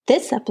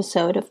This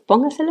episode of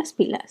Póngase las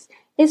Pilas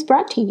is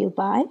brought to you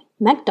by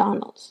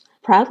McDonald's,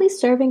 proudly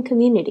serving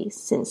communities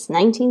since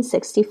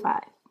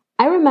 1965.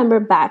 I remember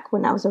back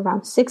when I was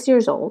around 6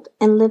 years old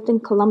and lived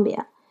in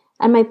Colombia,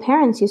 and my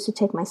parents used to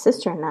take my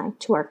sister and I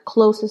to our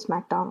closest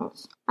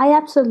McDonald's. I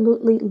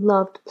absolutely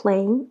loved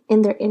playing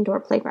in their indoor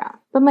playground,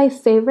 but my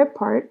favorite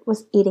part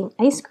was eating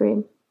ice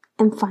cream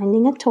and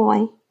finding a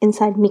toy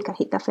inside Mi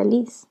Cajita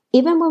Feliz.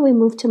 Even when we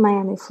moved to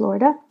Miami,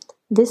 Florida,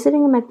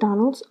 visiting a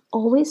McDonald's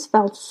always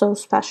felt so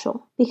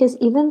special because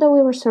even though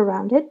we were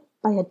surrounded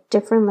by a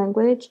different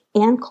language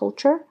and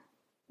culture,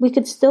 we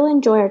could still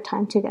enjoy our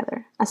time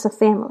together as a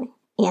family.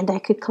 And I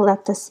could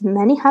collect as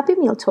many Happy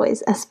Meal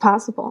toys as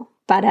possible.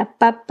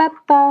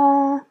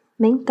 Ba-da-ba-ba-ba.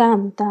 Me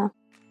encanta.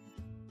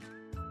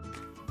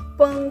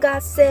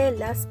 Póngase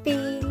las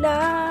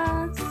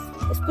pilas.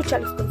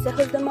 Escucha los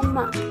consejos de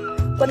mamá.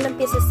 Cuando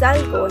empieces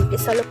algo,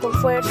 empiézalo con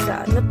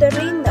fuerza. No te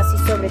rindas y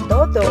sobre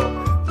todo,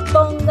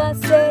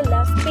 póngase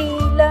las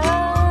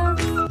pilas.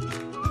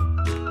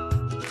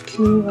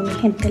 ¿Qué hubo, mi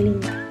gente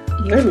linda?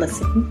 You're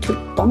listening to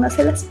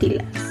Póngase las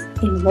Pilas,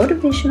 a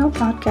motivational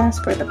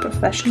podcast for the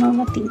professional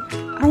Latina.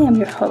 I am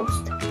your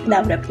host,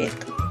 Laura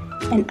Prieto,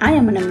 and I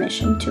am on a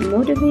mission to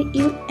motivate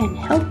you and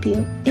help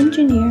you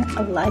engineer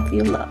a life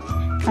you love.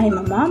 I am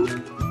a mom,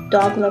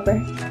 dog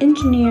lover,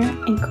 engineer,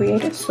 and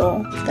creative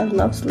soul that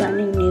loves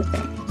learning new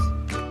things.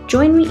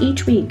 Join me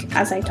each week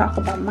as I talk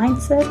about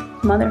mindset,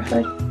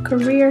 motherhood,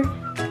 career,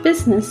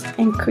 business,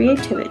 and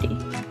creativity.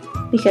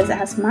 Because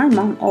as my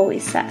mom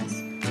always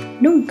says,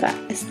 nunca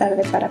es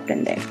tarde para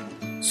aprender.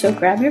 So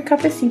grab your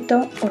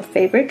cafecito or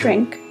favorite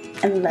drink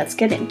and let's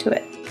get into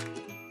it.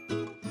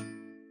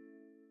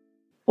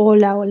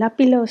 Hola, hola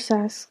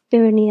pilosas.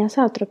 Bienvenidas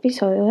a otro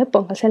episodio de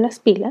Póngase las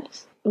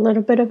Pilas. A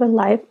little bit of a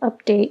life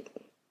update.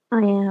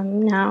 I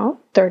am now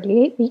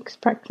 38 weeks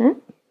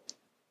pregnant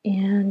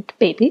and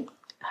baby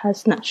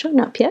has not shown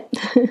up yet.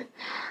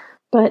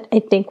 But I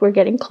think we're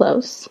getting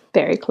close,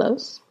 very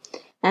close.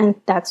 And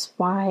that's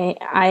why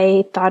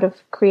I thought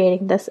of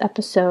creating this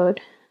episode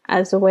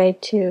as a way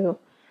to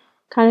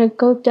kind of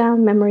go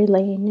down memory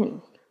lane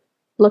and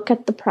look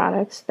at the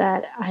products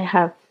that I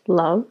have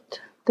loved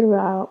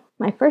throughout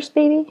my first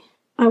baby.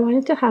 I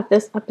wanted to have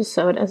this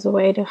episode as a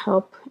way to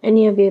help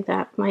any of you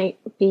that might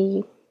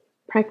be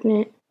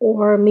pregnant,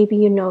 or maybe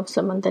you know of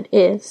someone that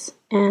is.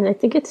 And I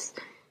think it's,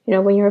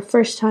 when you're a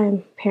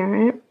first-time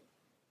parent,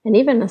 and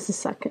even as a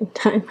second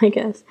time, I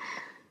guess,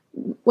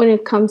 when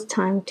it comes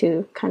time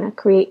to kind of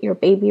create your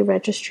baby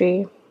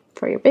registry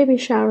for your baby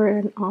shower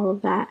and all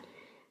of that,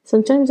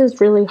 sometimes it's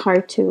really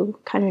hard to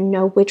kind of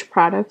know which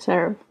products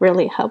are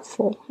really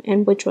helpful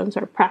and which ones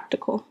are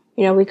practical.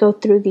 We go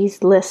through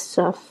these lists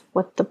of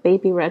what the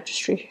baby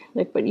registry,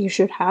 like what you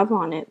should have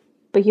on it,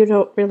 but you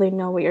don't really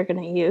know what you're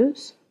going to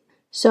use.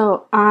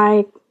 So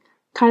I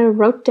kind of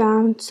wrote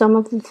down some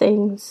of the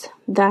things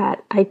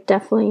that I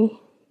definitely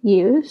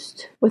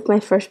used with my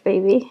first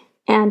baby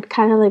and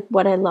kind of like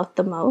what I loved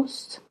the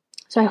most.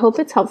 So I hope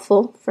it's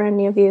helpful for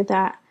any of you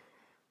that,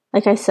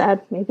 like I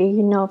said, maybe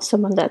you know of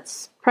someone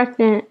that's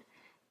pregnant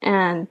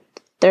and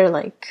they're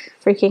like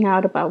freaking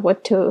out about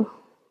what to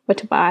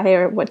buy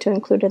or what to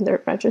include in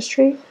their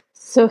registry.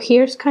 So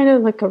here's kind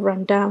of like a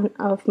rundown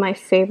of my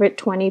favorite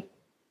 20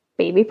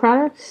 baby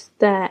products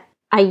that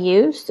I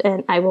used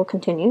and I will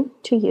continue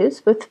to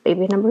use with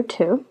baby number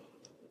 2.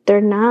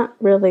 They're not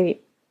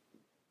really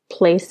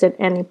placed in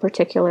any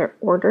particular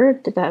order.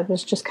 That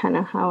was just kind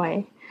of how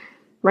I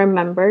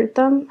remembered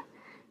them.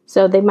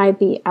 So they might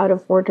be out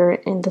of order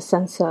in the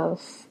sense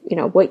of,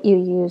 what you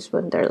use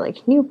when they're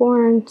like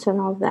newborns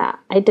and all that.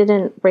 I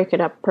didn't break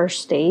it up per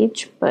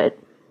stage, but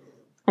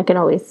I can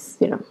always,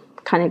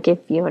 kind of give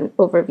you an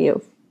overview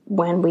of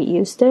when we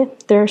used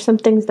it. There are some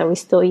things that we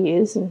still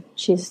use, and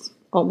she's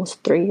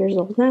almost 3 years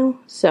old now.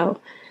 So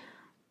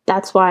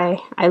that's why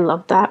I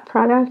love that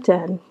product,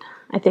 and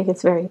I think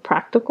it's very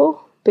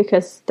practical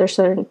because there's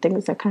certain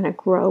things that kind of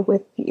grow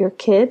with your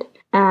kid.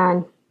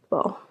 And,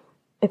 well,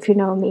 if you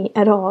know me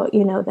at all,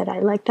 you know that I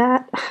like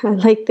that. I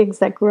like things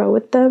that grow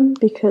with them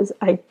because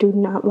I do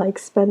not like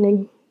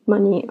spending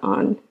money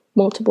on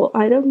multiple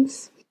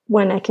items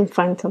when I can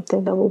find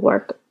something that will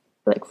work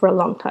like for a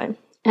long time.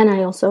 And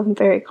I also am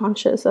very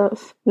conscious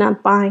of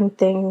not buying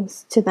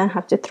things to then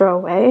have to throw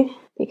away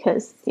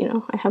because,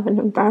 I have an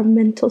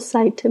environmental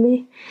side to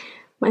me.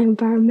 My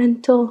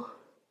environmental,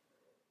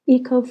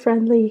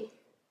 eco-friendly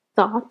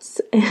thoughts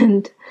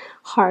and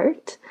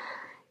heart.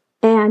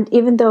 And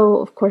even though,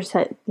 of course,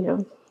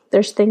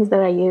 there's things that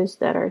I use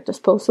that are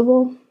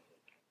disposable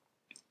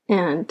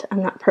and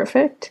I'm not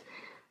perfect.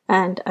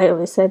 And I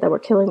always say that we're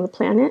killing the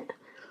planet,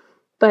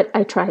 but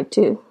I try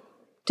to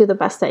do the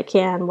best I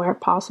can where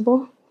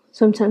possible.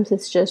 Sometimes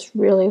it's just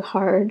really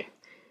hard,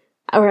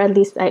 or at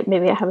least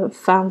maybe I haven't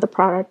found the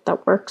product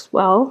that works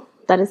well,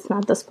 that is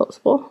not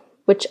disposable,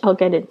 which I'll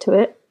get into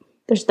it.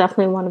 There's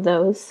definitely one of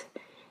those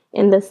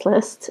in this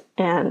list,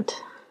 and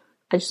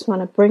I just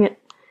want to bring it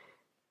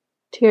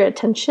to your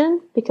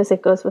attention because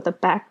it goes with a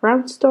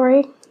background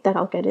story that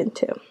I'll get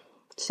into.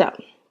 So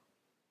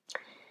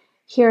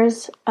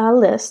here's a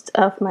list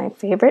of my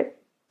favorite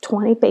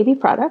 20 baby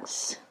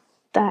products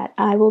that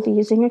I will be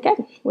using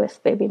again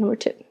with baby number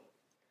 2.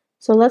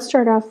 So let's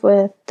start off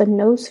with the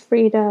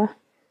NoseFrida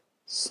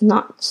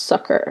Snot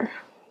Sucker.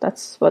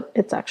 That's what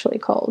it's actually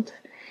called.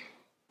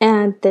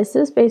 And this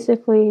is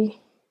basically,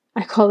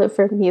 I call it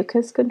for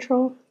mucus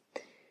control.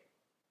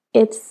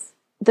 It's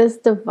this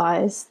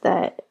device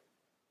that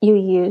you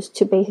use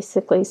to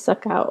basically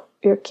suck out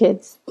your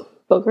kids'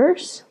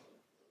 boogers,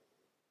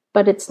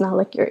 but it's not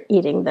like you're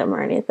eating them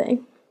or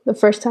anything. The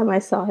first time I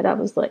saw it, I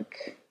was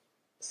like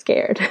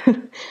scared.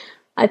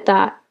 I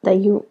thought that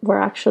you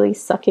were actually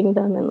sucking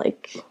them and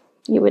like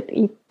you would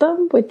eat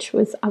them, which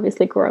was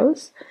obviously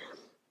gross.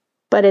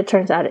 But it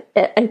turns out,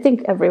 I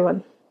think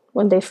everyone,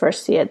 when they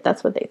first see it,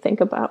 that's what they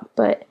think about.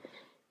 But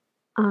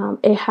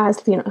it has,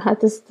 it had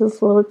this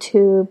little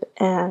tube,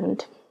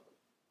 and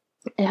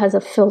it has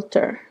a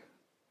filter.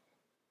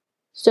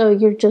 So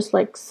you're just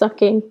like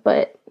sucking,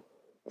 but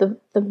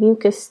the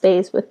mucus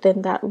stays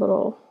within that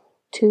little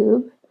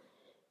tube.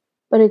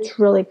 But it's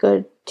really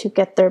good to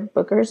get their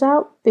boogers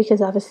out,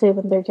 because obviously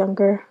when they're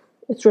younger,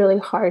 it's really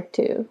hard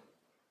to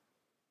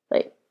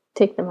like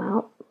take them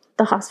out.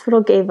 The hospital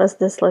gave us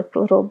this like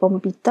little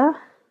bombita,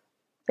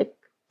 like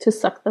to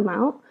suck them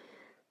out,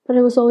 but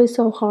it was always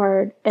so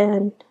hard.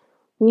 And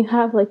when you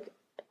have like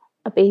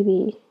a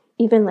baby,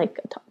 even like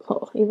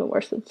even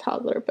worse than a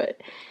toddler, but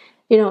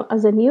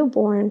as a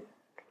newborn,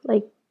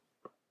 like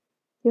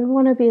you don't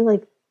want to be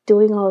like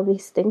doing all of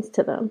these things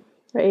to them,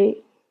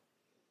 right?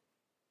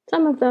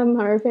 Some of them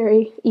are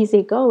very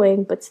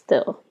easygoing, but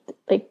still,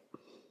 like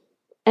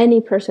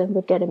any person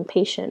would get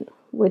impatient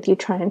with you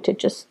trying to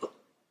just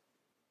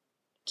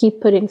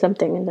keep putting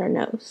something in their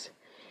nose.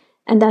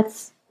 And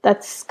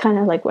that's kind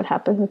of like what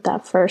happened with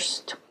that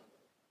first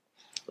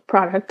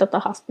product that the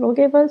hospital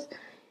gave us.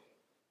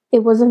 It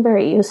wasn't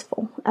very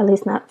useful, at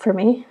least not for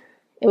me.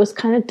 It was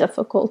kind of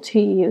difficult to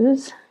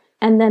use.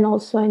 And then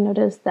also I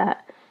noticed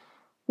that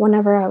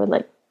whenever I would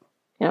like,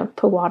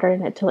 put water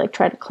in it to like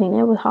try to clean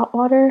it with hot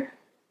water,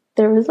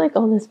 there was like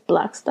all this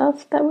black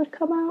stuff that would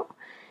come out.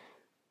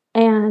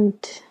 And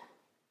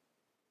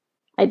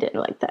I didn't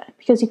like that,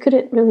 because you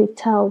couldn't really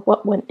tell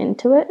what went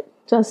into it.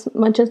 So as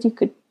much as you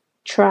could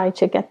try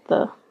to get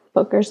the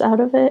boogers out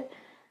of it,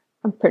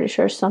 I'm pretty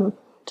sure some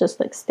just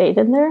like stayed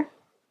in there.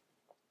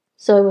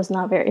 So it was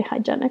not very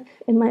hygienic,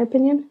 in my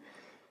opinion.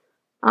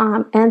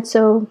 And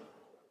so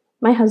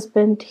my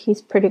husband,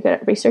 he's pretty good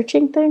at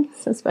researching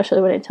things,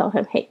 especially when I tell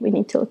him, hey, we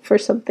need to look for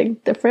something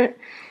different.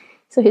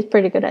 So he's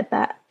pretty good at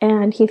that.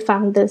 And he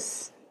found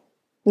this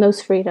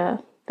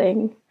NoseFrida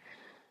thing.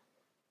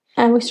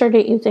 And we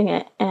started using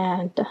it,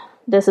 and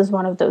this is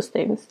one of those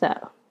things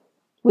that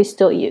we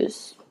still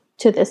use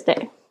to this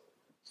day.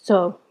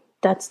 So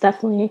that's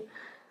definitely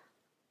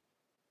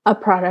a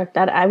product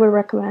that I would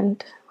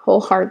recommend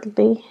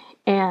wholeheartedly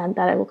and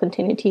that I will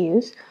continue to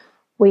use.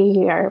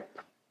 We are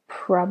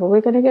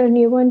probably going to get a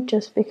new one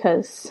just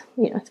because,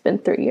 it's been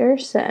 3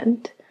 years,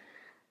 and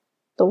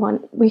the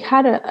one we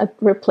had a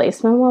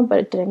replacement one, but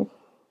it didn't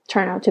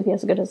turn out to be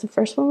as good as the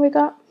first one we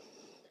got.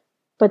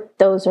 But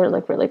those are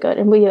like really good.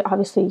 And we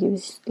obviously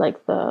use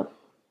like the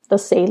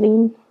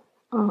saline,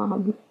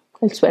 El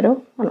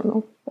Suero. I don't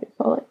know what you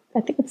call it.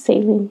 I think it's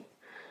saline,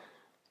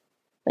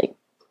 like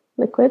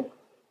liquid.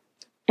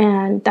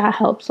 And that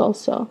helps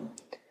also.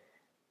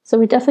 So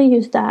we definitely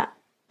use that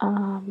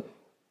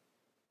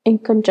in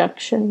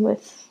conjunction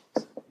with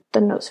the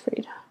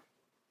NoseFrida.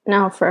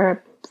 Now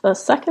for the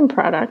second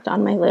product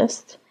on my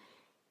list,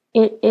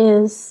 it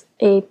is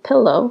a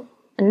pillow,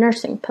 a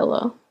nursing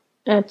pillow.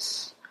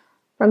 It's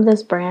from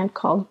this brand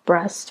called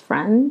Breast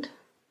Friend.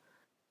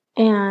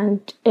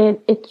 And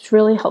it's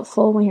really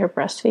helpful when you're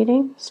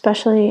breastfeeding,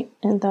 especially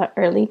in the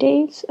early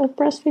days of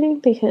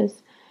breastfeeding,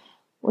 because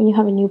when you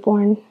have a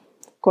newborn,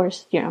 of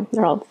course,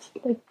 they're all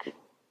like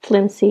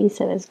flimsy,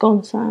 so there's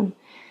gonsan.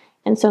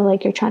 And so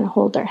like you're trying to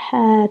hold their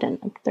head and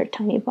like their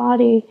tiny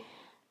body.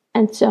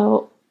 And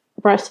so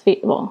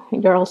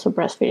you're also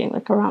breastfeeding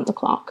like around the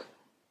clock.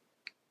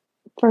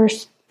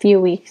 First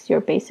few weeks,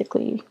 you're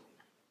basically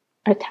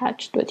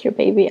attached with your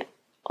baby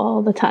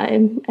all the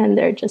time, and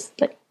they're just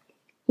like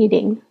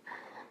eating.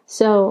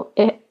 So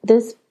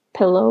this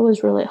pillow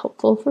was really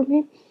helpful for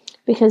me,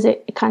 because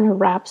it kind of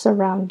wraps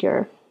around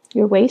your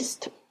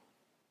waist,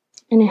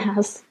 and it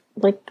has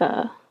like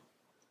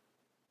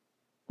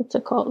what's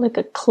it called? Like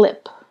a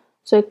clip.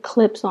 So it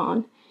clips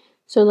on.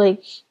 So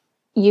like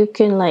you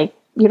can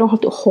you don't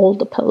have to hold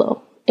the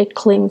pillow. It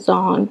clings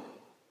on.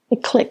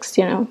 It clicks,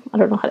 I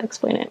don't know how to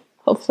explain it.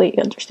 Hopefully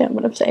you understand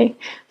what I'm saying.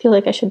 I feel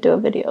like I should do a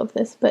video of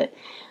this, but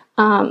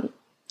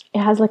it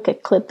has like a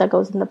clip that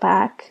goes in the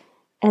back.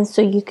 And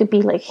so you could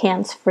be like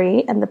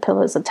hands-free and the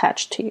pillow is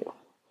attached to you.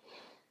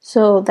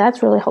 So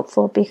that's really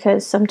helpful,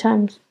 because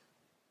sometimes,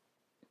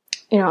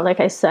 like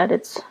I said,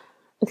 it's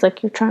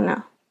like you're trying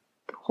to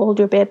hold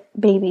your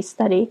baby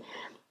steady,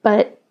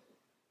 but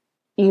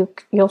you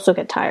also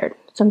get tired.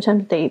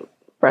 Sometimes they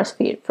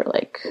breastfeed for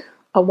like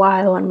a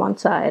while on one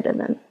side and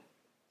then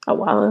a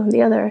while on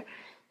the other.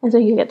 And so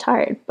you get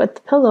tired, but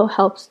the pillow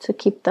helps to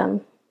keep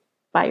them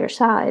by your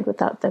side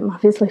without them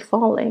obviously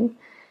falling.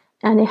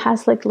 and it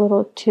has like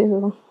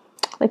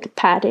like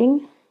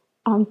padding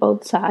on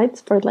both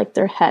sides for like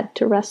their head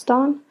to rest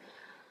on.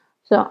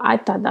 So I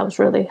thought that was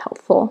really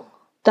helpful.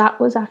 That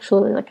was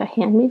actually like a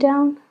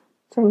hand-me-down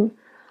from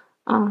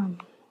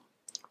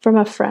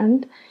a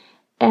friend,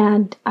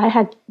 and I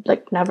had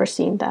like never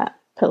seen that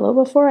pillow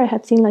before. I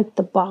had seen like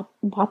the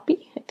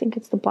Boppy. I think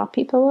it's the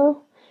Boppy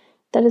pillow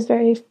that is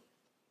very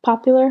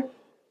popular,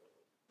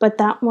 but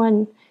that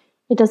one,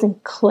 it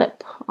doesn't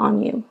clip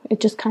on you. It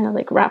just kind of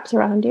like wraps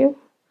around you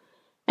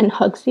and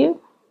hugs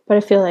you. But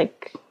I feel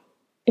like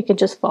it could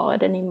just fall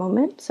at any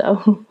moment.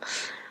 So,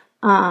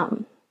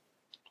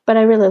 but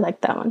I really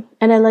liked that one,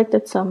 and I liked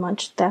it so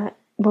much that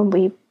when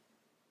we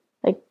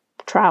like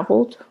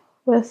traveled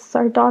with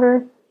our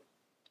daughter,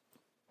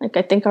 like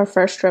I think our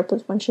first trip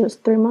was when she was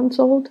 3 months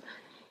old,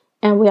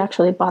 and we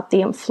actually bought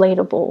the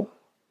inflatable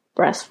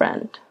breast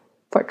friend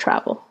for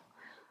travel,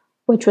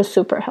 which was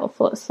super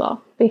helpful as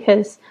well,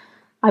 because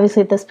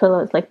obviously this pillow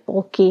is like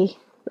bulky,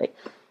 like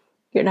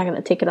you're not going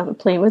to take it on the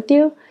plane with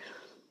you.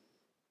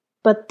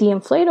 But the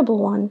inflatable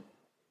one,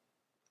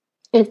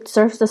 it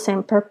serves the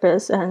same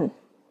purpose, and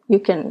you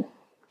can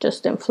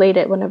just inflate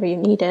it whenever you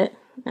need it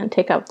and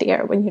take out the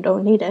air when you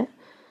don't need it.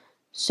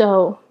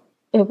 So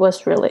it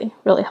was really,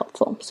 really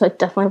helpful. So I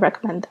definitely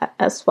recommend that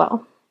as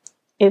well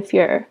if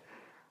you're,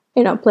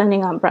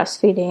 planning on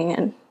breastfeeding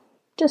and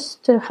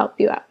just to help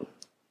you out.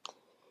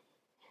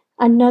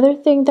 Another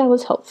thing that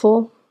was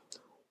helpful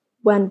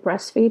when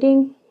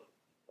breastfeeding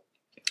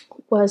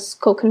was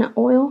coconut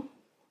oil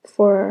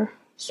for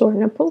sore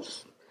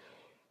nipples,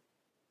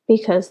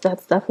 because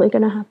that's definitely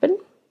going to happen.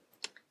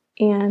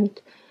 And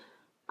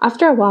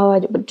after a while, I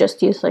would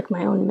just use like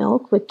my own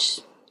milk,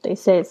 which they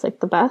say is like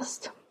the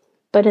best.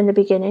 But in the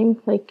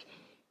beginning, like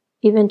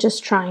even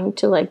just trying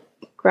to like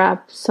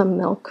grab some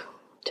milk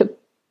to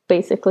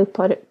basically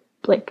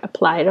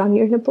apply it on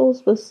your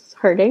nipples was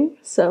hurting.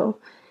 So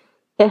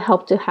it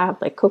helped to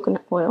have like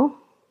coconut oil,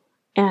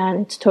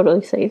 and it's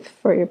totally safe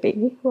for your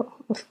baby. Well,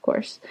 of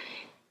course,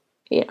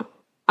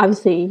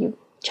 obviously you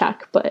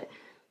check, but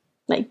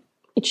like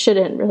it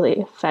shouldn't really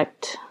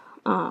affect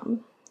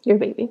your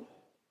baby.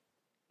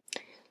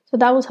 So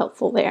that was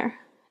helpful there.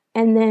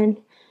 And then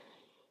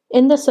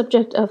in the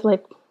subject of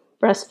like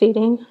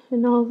breastfeeding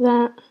and all of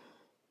that,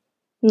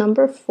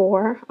 number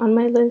 4 on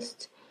my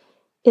list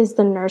is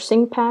the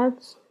nursing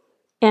pads.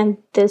 And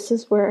this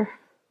is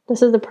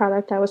the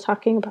product I was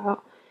talking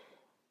about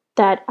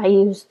that I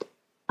used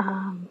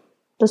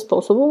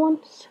disposable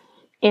ones.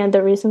 And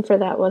the reason for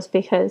that was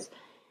because,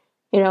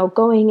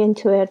 going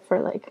into it for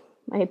like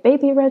my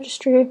baby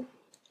registry,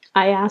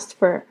 I asked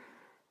for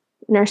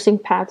nursing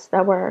pads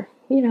that were,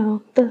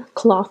 the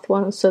cloth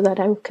ones so that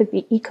I could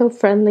be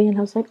eco-friendly. And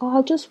I was like, oh,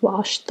 I'll just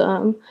wash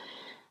them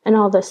and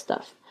all this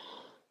stuff.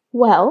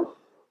 Well,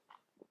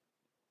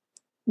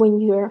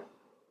 when you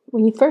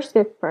first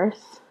give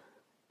birth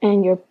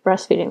and you're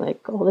breastfeeding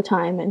like all the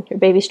time and your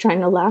baby's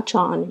trying to latch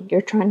on and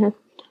you're trying to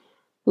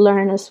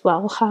learn as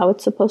well how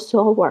it's supposed to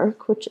all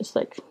work, which is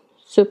like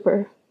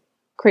super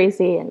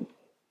crazy and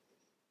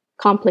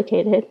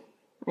complicated.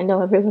 I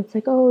know everyone's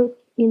like, oh,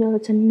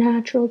 it's a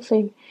natural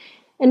thing.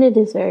 And it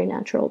is very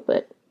natural,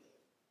 but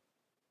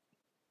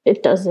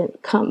it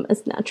doesn't come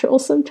as natural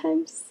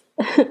sometimes.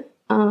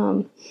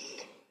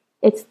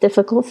 It's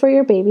difficult for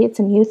your baby. It's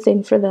a new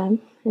thing for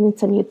them, and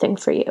it's a new thing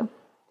for you.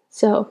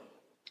 So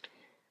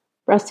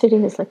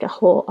breastfeeding is like a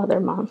whole other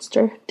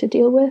monster to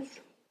deal with.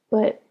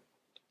 But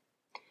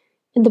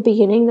in the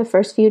beginning, the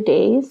first few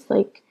days,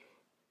 like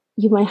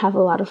you might have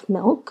a lot of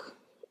milk,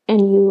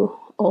 and you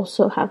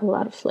also have a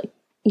lot of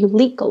you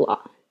leak a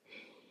lot.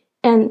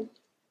 And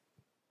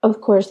of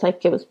course,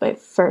 like it was my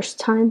first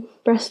time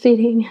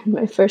breastfeeding and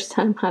my first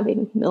time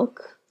having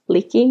milk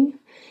leaking.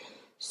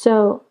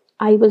 So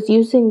I was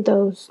using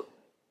those,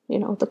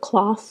 the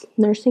cloth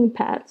nursing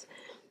pads,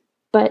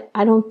 but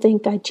I don't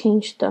think I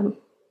changed them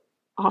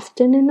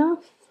often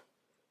enough.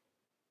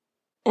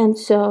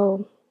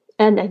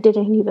 And I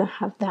didn't even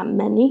have that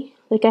many.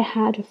 Like I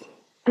had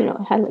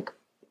like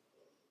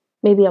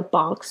maybe a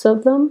box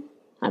of them.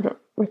 I don't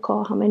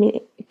recall how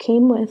many it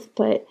came with,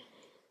 but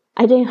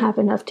I didn't have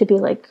enough to be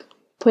like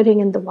putting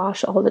in the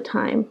wash all the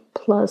time.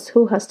 Plus,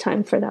 who has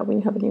time for that when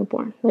you have a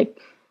newborn? Like,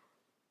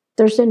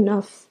 there's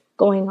enough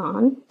going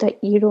on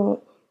that you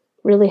don't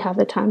really have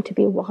the time to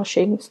be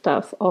washing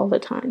stuff all the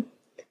time.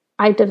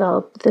 I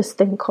developed this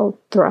thing called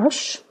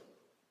thrush,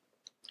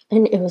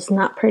 and it was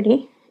not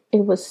pretty.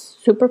 It was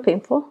super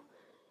painful,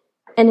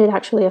 and it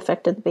actually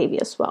affected the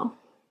baby as well.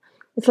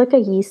 It's like a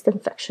yeast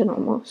infection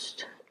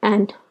almost.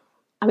 And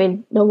I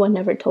mean, no one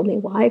ever told me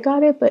why I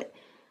got it, but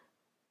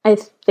I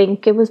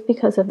think it was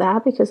because of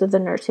that, because of the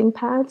nursing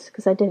pads,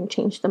 because I didn't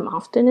change them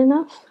often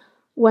enough.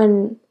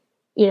 When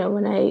it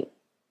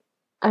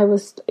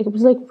was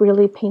like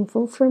really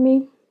painful for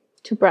me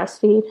to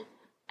breastfeed.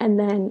 And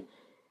then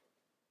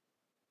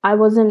I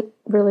wasn't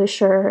really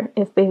sure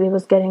if baby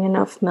was getting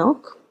enough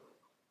milk.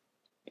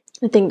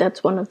 I think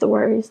that's one of the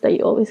worries that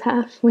you always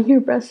have when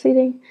you're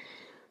breastfeeding.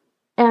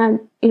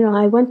 And,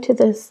 I went to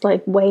this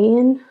like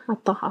weigh-in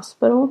at the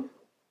hospital,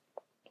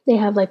 they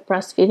have like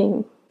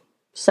breastfeeding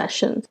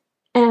sessions.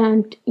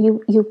 And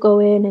you go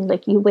in and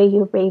like you weigh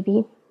your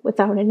baby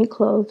without any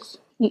clothes.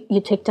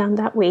 You take down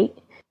that weight.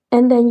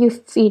 And then you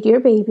feed your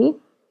baby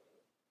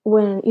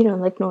when,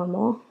 like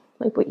normal,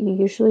 like what you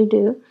usually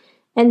do.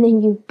 And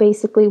then you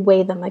basically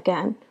weigh them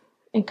again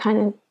and kind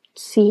of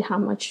see how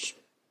much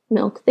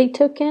milk they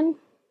took in.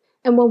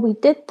 And when we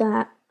did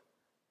that,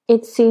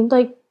 it seemed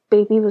like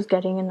baby was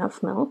getting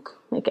enough milk.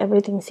 Like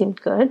everything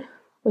seemed good,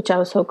 which I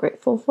was so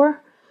grateful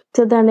for.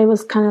 So then it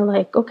was kind of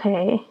like,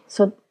 okay,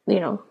 so,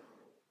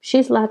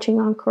 she's latching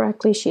on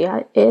correctly. She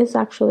is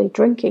actually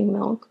drinking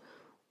milk.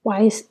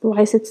 Why is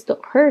it still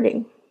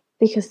hurting?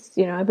 Because,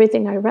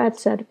 everything I read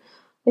said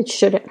it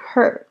shouldn't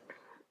hurt.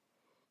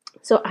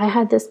 So I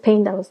had this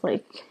pain that was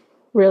like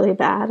really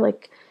bad.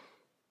 Like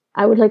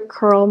I would like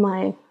curl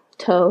my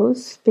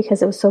toes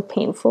because it was so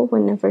painful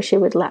whenever she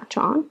would latch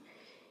on.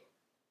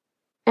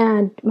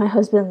 And my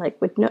husband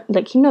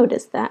he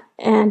noticed that.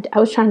 And I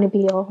was trying to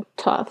be all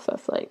tough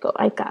of like, oh,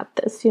 I got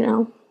this,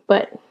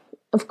 But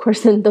of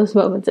course, in those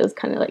moments, it was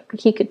kind of like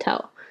he could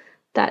tell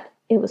that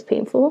it was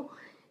painful.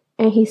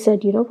 And he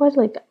said, you know what,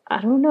 like,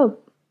 I don't know,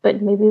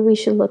 but maybe we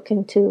should look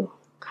into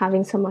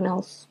having someone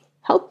else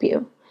help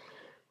you.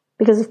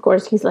 Because, of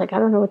course, he's like, I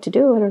don't know what to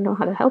do. I don't know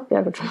how to help you.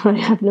 I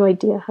have no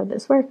idea how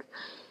this works.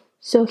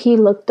 So he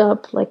looked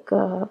up like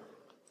a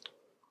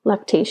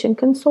lactation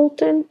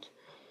consultant.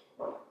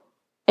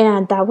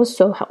 And that was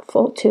so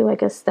helpful too. I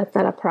guess that's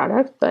not a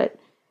product, but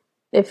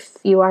if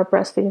you are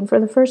breastfeeding for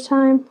the first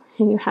time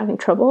and you're having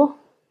trouble,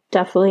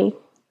 definitely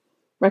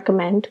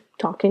recommend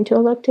talking to a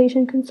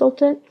lactation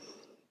consultant.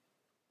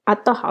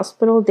 At the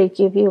hospital, they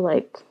give you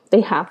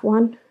they have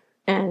one,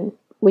 and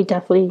we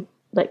definitely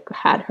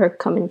had her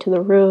come into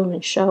the room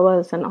and show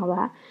us and all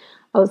that.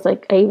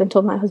 I even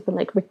told my husband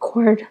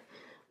record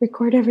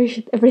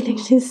everything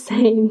she's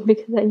saying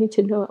because I need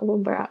to know it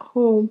when we're at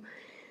home.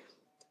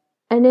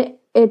 And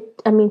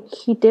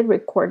he did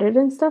record it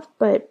and stuff,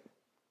 but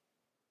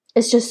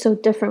it's just so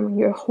different when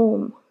you're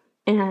home.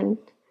 And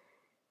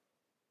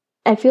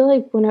I feel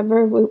like when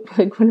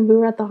we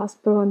were at the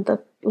hospital and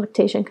the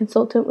lactation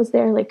consultant was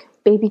there,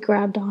 baby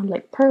grabbed on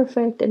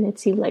perfect and it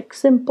seemed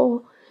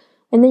simple.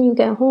 And then you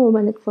get home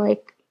and it's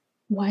like,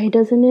 why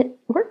doesn't it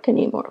work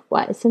anymore?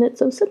 Why isn't it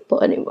so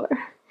simple anymore?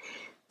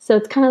 So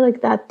it's kind of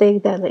like that thing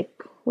that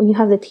when you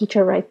have the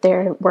teacher right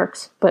there, it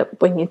works. But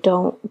when you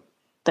don't,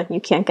 then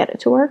you can't get it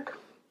to work.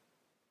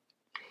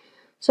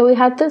 So we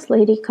had this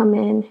lady come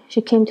in.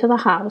 She came to the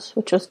house,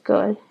 which was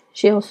good.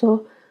 She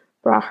also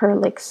brought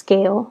her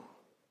scale,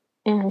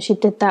 and she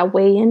did that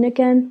weigh-in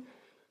again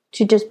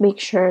to just make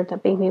sure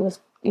that baby was,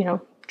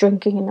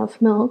 drinking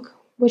enough milk,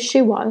 which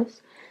she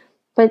was.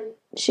 But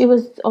she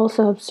was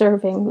also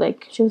observing,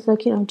 she was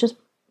just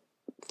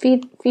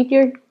feed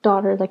your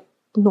daughter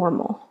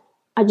normal.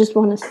 I just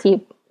want to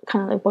see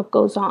kind of what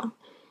goes on.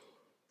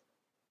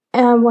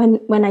 And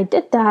when I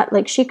did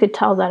that, she could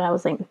tell that I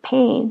was in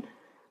pain.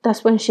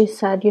 That's when she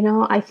said,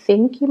 I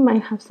think you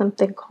might have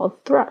something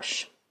called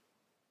thrush.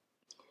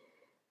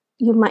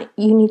 You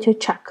need to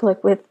check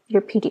with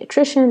your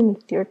pediatrician,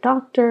 with your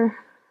doctor.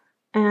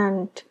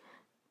 And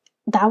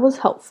that was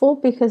helpful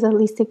because at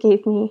least it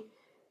gave me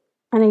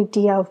an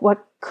idea of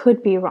what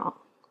could be wrong.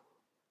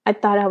 I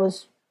thought I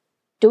was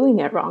doing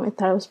it wrong. I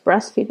thought I was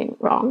breastfeeding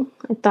wrong.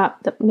 I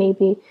thought that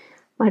maybe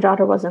my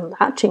daughter wasn't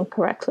latching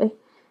correctly,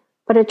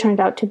 but it turned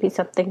out to be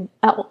something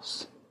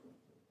else.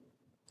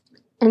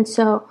 And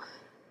so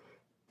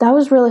that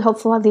was really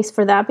helpful, at least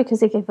for that,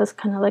 because it gave us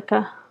kind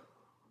of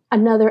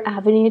another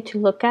avenue to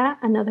look at,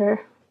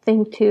 another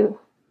thing to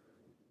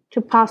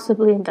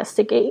possibly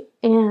investigate.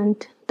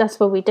 And that's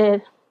what we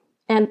did.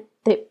 And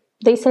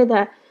they say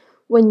that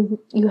when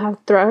you have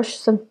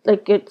thrush,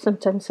 it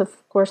sometimes,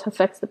 of course,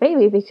 affects the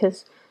baby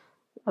because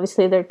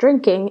obviously they're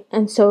drinking.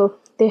 And so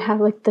they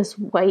have this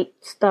white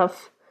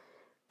stuff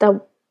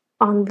that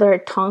on their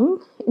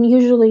tongue. And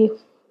usually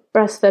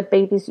breastfed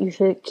babies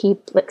usually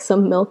keep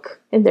some milk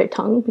in their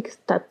tongue because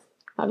that's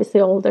obviously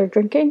all they're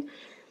drinking.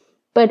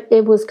 But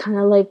it was kind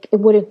of it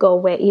wouldn't go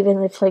away,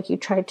 even if you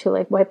tried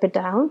to wipe it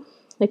down,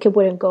 it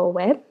wouldn't go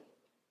away.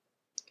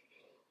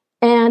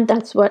 And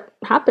that's what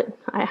happened.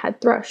 I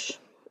had thrush.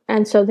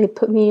 And so they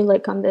put me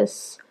on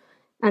this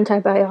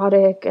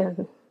antibiotic,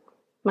 and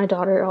my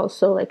daughter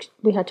also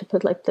we had to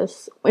put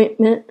this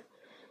ointment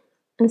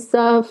and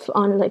stuff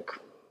on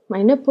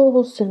my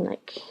nipples, and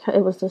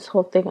it was this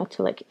whole thing. I had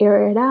to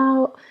air it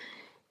out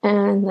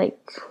and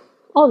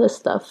all this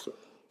stuff.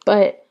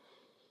 But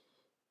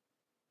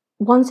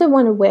once it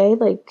went away,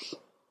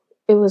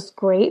 it was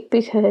great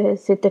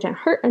because it didn't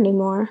hurt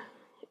anymore,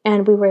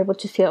 and we were able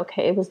to see,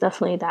 okay, it was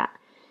definitely that.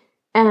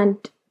 And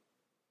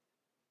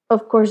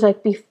of course,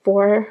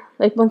 before,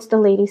 once the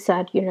lady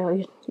said,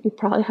 you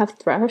probably have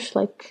thrush,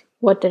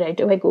 what did I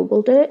do? I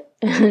Googled it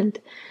and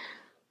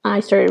I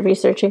started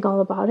researching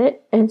all about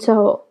it. And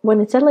so when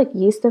it said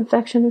yeast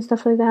infection and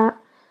stuff like that,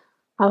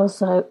 I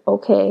was like,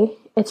 okay,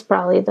 it's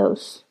probably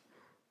those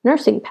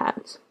nursing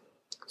pads.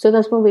 So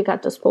that's when we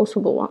got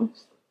disposable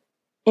ones.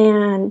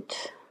 And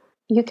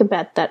you can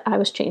bet that I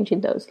was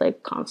changing those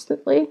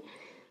constantly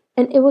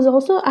And it was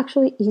also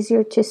actually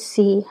easier to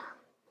see,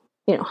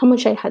 how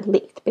much I had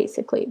leaked,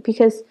 basically,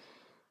 because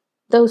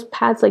those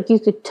pads, like, you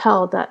could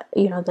tell that,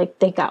 like,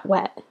 they got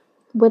wet.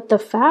 With the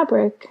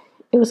fabric,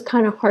 it was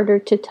kind of harder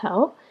to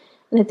tell.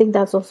 And I think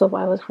that's also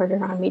why it was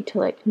harder on me to,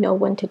 like, know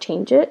when to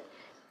change it.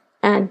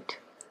 And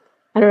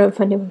I don't know if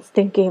anyone's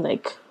thinking,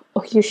 like,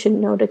 oh, you should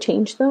know to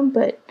change them,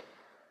 but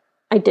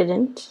I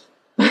didn't.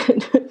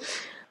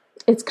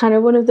 It's kind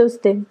of one of those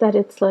things that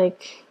it's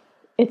like,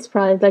 it's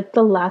probably like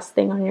the last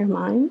thing on your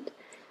mind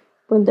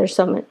when there's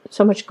so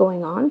much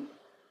going on.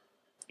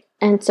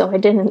 And so I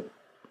didn't,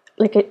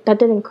 that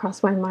didn't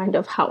cross my mind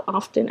of how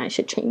often I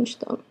should change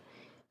them.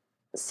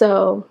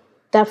 So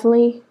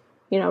definitely,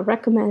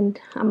 recommend.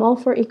 I'm all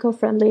for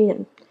eco-friendly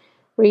and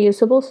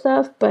reusable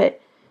stuff, but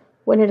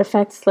when it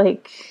affects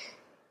like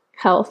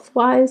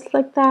health-wise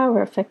like that,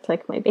 or affects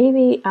like my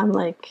baby, I'm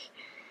like,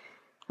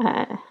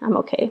 I'm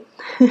okay.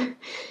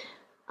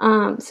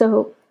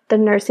 So the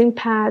nursing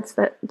pads,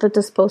 the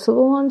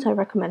disposable ones, I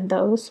recommend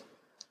those.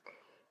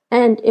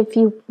 And if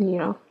you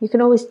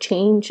can always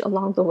change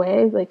along the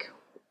way. Like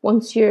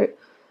once you're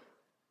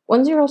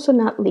also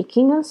not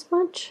leaking as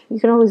much, you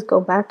can always go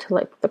back to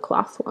like the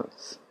cloth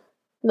ones,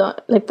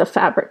 the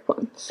fabric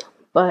ones.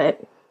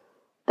 But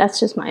that's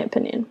just my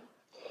opinion.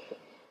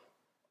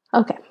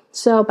 Okay,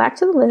 so back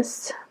to the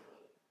list.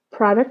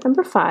 Product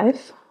number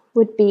 5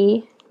 would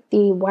be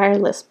the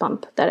wireless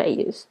pump that I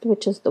used,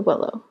 which is the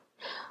Willow.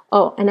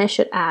 Oh, and I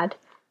should add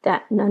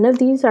that none of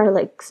these are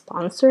like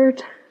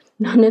sponsored.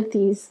 None of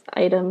these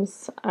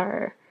items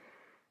are,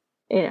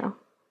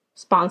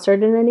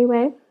 sponsored in any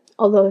way.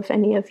 Although if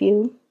any of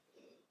you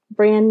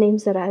brand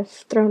names that I've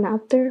thrown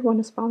out there want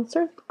to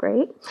sponsor,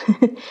 great.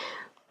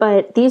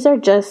 But these are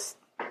just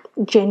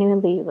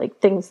genuinely like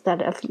things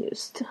that I've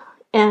used.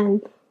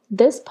 And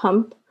this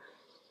pump,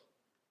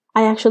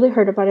 I actually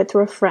heard about it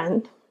through a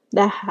friend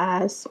that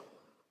has,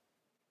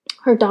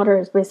 her daughter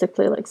is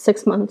basically like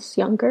 6 months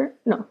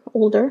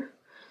older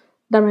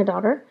than my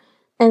daughter.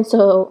 And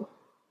so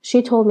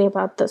she told me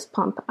about this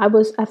pump. At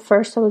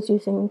first I was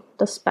using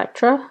the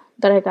Spectra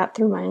that I got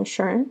through my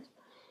insurance.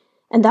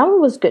 And that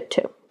one was good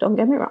too. Don't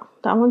get me wrong.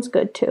 That one's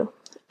good too.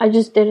 I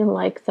just didn't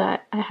like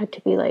that I had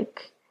to be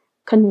like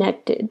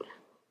connected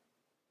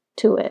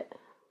to it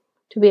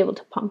to be able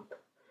to pump.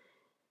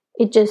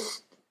 It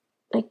just,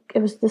 like,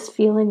 it was this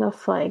feeling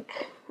of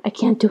like, I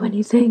can't do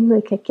anything.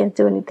 Like, I can't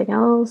do anything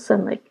else.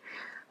 And like,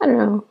 I don't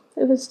know.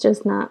 It was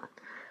just not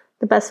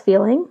the best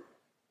feeling.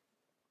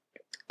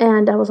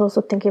 And I was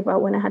also thinking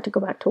about when I had to go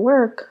back to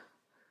work,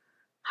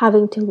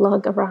 having to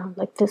lug around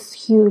like this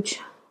huge,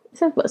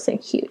 I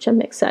wasn't huge,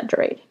 I'm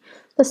exaggerating.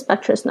 The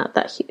Spectra is not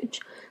that huge,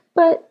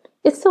 but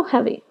it's still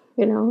heavy,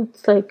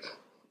 It's like,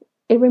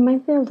 it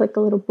reminds me of like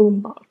a little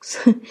boom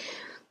box.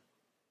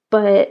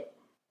 But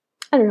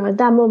I don't know, at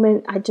that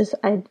moment,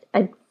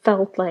 I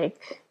felt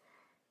like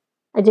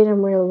I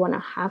didn't really want to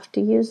have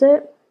to use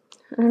it.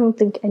 I don't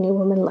think any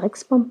woman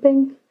likes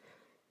pumping.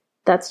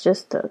 That's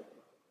just the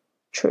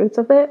truth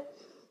of it.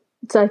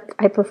 It's like,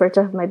 I prefer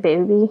to have my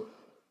baby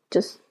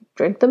just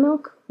drink the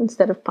milk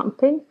instead of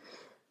pumping.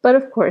 But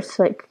of course,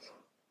 like,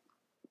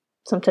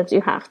 sometimes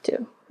you have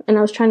to. And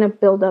I was trying to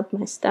build up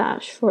my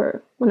stash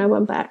for when I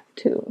went back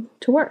to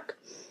work.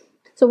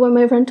 So when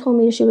my friend told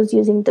me she was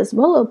using this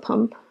Willow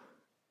pump,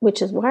 which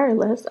is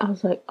wireless, I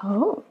was like,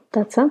 oh,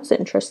 that sounds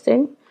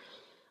interesting.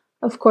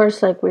 Of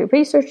course, like, we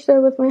researched it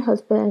with my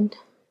husband.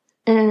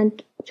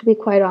 And to be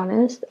quite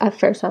honest, at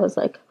first I was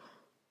like,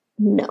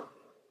 no,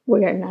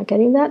 we are not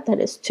getting that.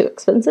 That is too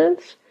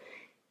expensive.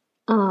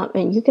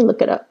 And you can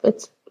look it up.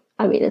 It's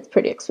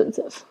pretty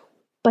expensive.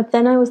 But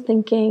then I was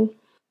thinking,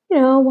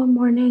 one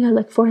morning at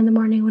like 4 a.m.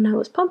 when I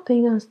was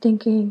pumping, I was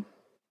thinking,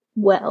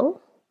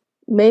 well,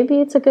 maybe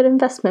it's a good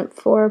investment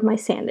for my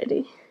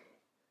sanity.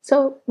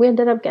 So we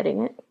ended up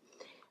getting it.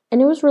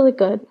 And it was really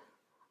good.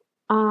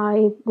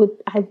 I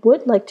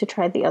would like to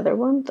try the other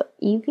one, the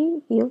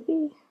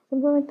Eevee,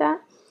 something like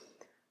that.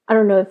 I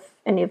don't know if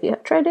any of you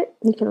have tried it.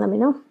 You can let me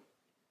know.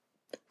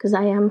 Because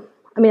I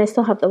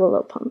still have the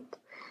Willow pump.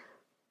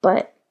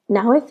 But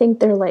now I think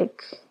they're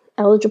like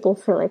eligible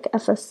for like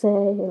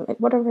FSA and like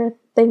whatever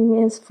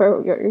thing is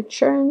for your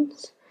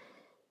insurance.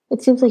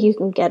 It seems like you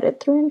can get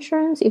it through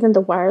insurance, even the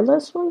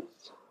wireless ones.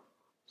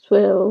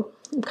 So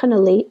I'm kind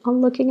of late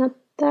on looking at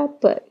that,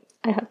 but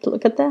I have to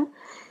look at that.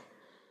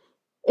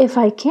 If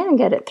I can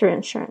get it through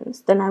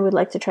insurance, then I would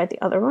like to try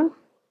the other one,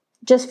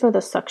 just for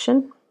the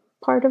suction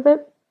part of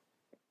it.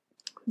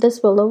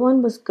 This Willow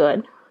one was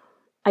good.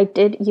 I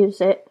did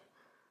use it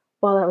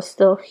while I was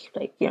still,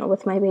 like,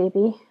 with my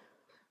baby.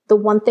 The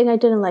one thing I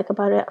didn't like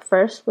about it at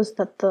first was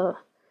that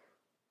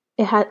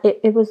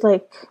it was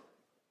like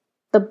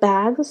the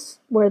bags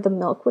where the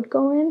milk would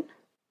go in,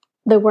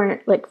 they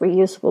weren't like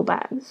reusable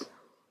bags.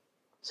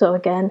 So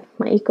again,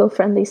 my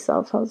eco-friendly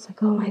self, I was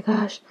like, oh my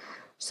gosh,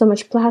 so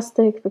much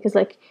plastic, because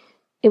like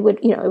it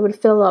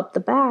would fill up the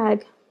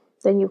bag,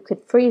 then you could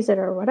freeze it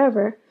or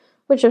whatever,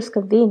 which was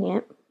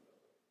convenient.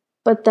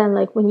 But then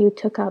like when you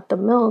took out the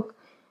milk,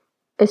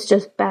 it's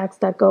just bags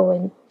that go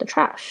in the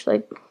trash.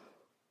 Like,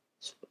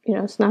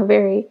 it's not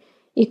very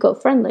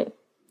eco-friendly.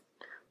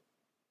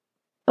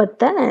 But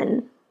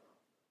then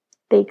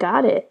they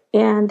got it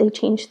and they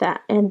changed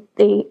that, and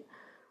they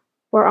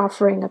were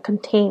offering a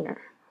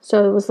container.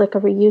 So it was like a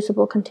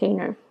reusable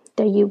container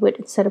that you would,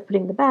 instead of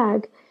putting the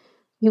bag,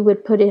 you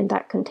would put in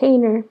that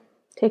container,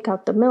 take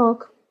out the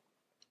milk,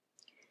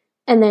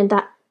 and then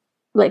that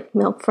like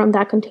milk from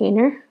that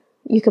container,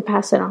 you could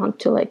pass it on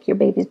to like your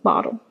baby's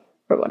bottle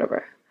or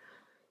whatever.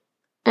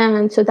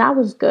 And so that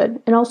was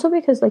good. And also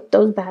because like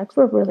those bags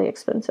were really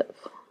expensive.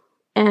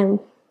 And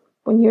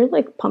when you're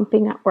like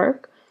pumping at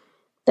work,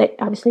 that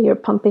obviously you're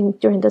pumping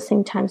during the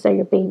same times that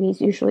your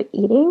baby's usually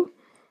eating,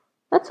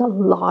 that's a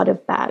lot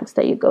of bags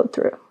that you go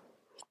through.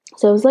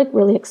 So it was like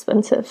really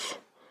expensive.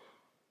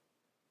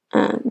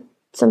 And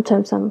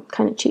sometimes I'm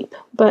kind of cheap,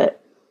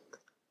 but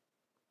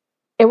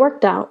it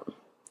worked out.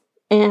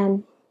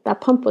 And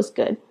that pump was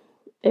good.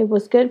 It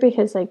was good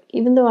because like,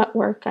 even though at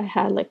work I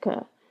had like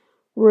a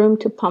room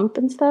to pump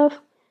and stuff,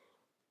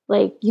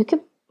 like you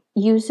could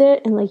use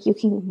it and like you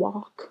can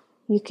walk.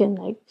 You can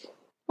like,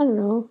 I don't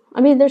know.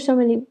 I mean, there's so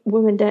many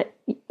women that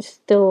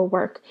still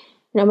work.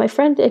 You know, my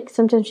friend, like,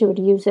 sometimes she would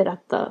use it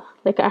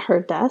at her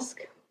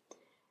desk.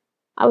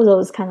 I was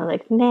always kind of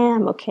like, nah,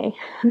 I'm okay.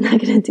 I'm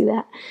not going to do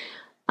that.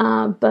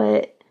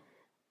 But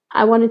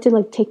I wanted to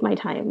like take my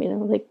time,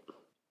 like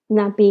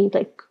not be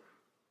like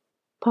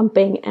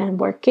pumping and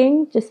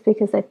working, just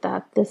because I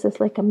thought this is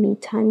like a me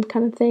time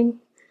kind of thing.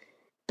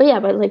 But yeah,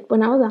 but like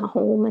when I was at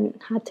home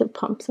and had to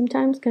pump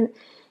sometimes, because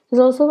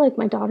also like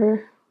my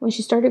daughter, when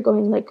she started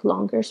going like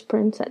longer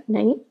sprints at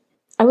night,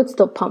 I would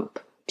still pump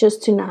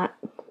just to not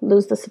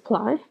lose the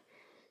supply.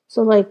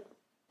 So like,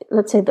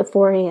 let's say the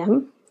 4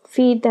 a.m.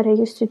 feed that I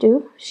used to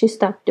do, she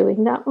stopped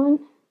doing that one,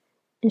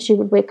 and she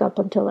would wake up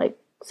until like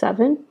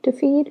 7 to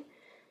feed.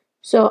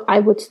 So I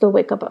would still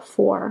wake up at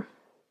 4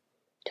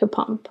 to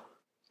pump.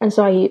 And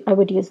so I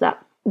would use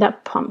that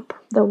pump,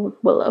 the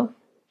Willow.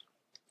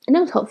 And it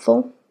was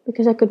helpful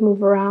because I could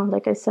move around.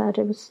 Like I said,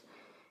 it was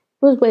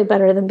way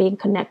better than being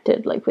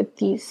connected like with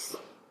these,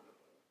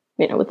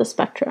 with the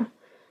Spectra.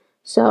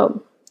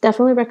 So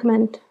definitely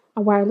recommend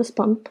a wireless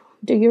pump.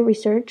 Do your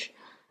research.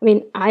 I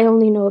mean, I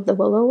only know of the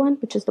Willow one,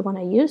 which is the one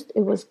I used.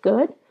 It was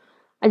good.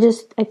 I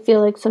feel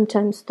like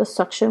sometimes the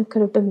suction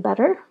could have been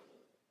better.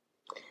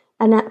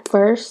 And at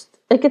first,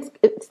 like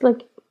it's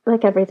like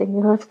everything,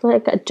 you have to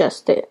like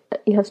adjust it.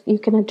 You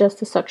can adjust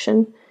the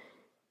suction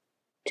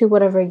to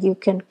whatever you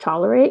can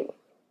tolerate.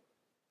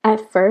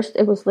 At first,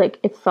 it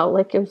felt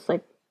like it was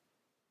like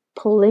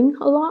pulling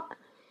a lot.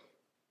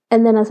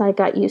 And then as I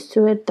got used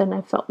to it, then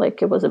I felt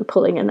like it wasn't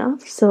pulling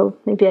enough. So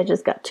maybe I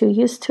just got too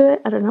used to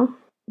it. I don't know.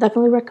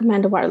 Definitely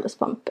recommend a wireless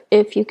pump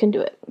if you can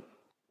do it.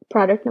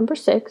 Product number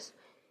 6,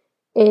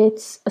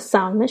 it's a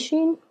sound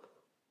machine.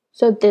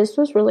 So this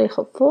was really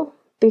helpful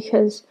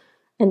because,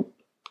 and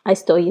I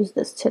still use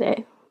this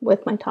today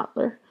with my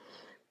toddler,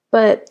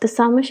 but the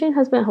sound machine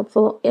has been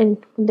helpful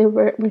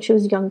when she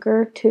was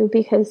younger too,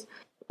 because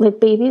like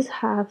babies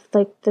have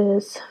like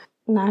this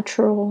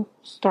natural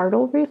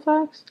startle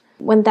reflex.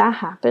 When that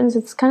happens,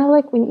 it's kind of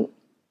like when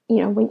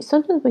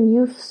sometimes when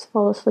you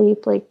fall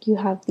asleep, like you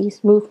have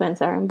these movements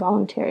that are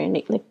involuntary and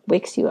it like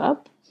wakes you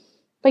up,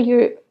 but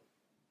you're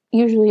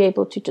usually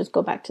able to just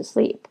go back to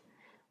sleep.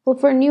 Well,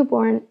 for a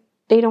newborn,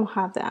 they don't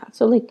have that.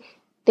 So like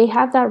they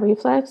have that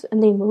reflex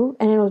and they move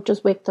and it'll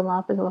just wake them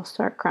up and they'll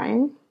start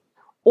crying.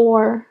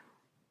 Or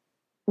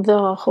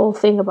the whole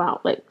thing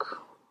about like,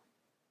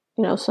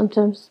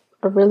 sometimes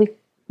a really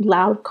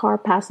loud car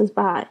passes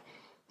by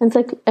and it's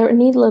like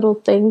any little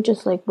thing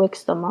just like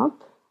wakes them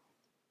up.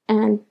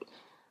 And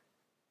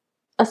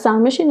a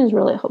sound machine is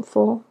really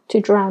helpful to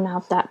drown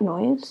out that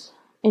noise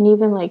and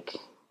even like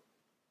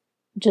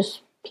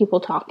just people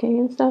talking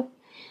and stuff.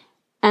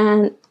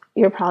 And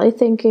you're probably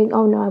thinking,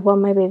 oh no, I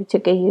want my baby to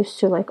get used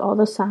to like all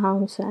the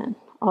sounds and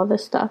all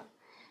this stuff.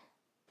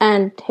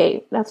 And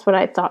hey, that's what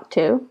I thought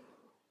too.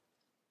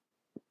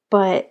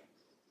 But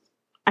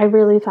I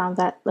really found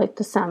that like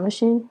the sound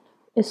machine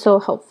is so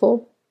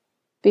helpful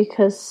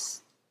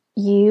because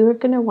you're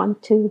going to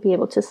want to be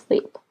able to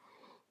sleep.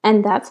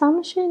 And that sound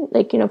machine,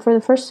 like, for the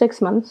first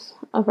 6 months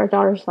of our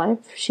daughter's life,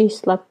 she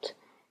slept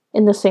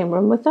in the same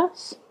room with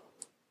us,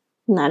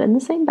 not in the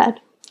same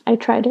bed. I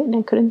tried it and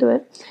I couldn't do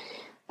it,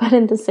 but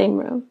in the same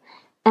room.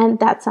 And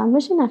that sound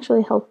machine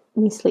actually helped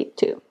me sleep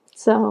too.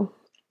 So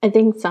I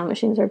think sound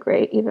machines are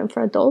great even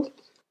for adults.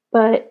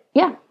 But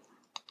yeah,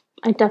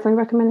 I definitely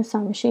recommend a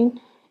sound machine.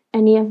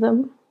 Any of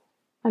them.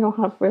 I don't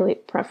have really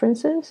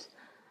preferences.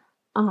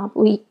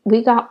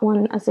 We got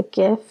one as a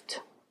gift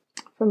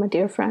from a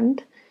dear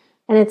friend.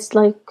 And it's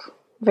like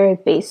very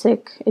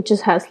basic. It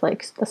just has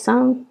like the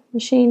sound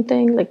machine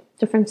thing, like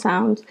different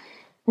sounds.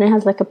 And it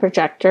has like a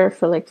projector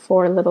for like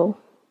 4 little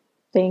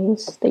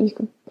things that you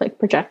could like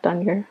project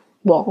on your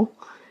wall.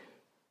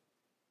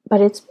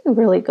 But it's been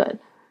really good.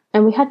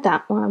 And we had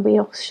that one. We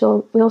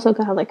also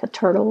got like a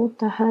turtle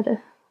that had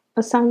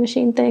a sound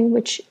machine thing,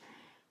 which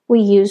we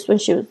used when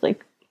she was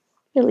like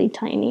really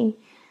tiny.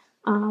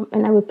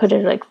 And I would put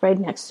it like right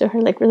next to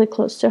her, like really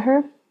close to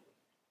her.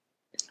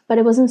 But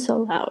it wasn't so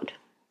loud.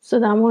 So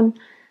that one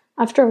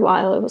after a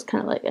while, it was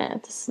kind of like,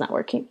 this is not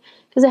working.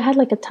 Because it had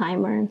like a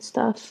timer and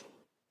stuff.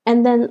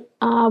 And then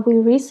we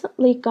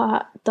recently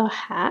got the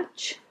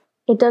Hatch.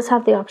 It does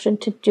have the option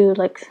to do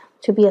like,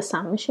 to be a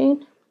sound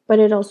machine. But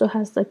it also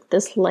has like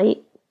this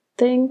light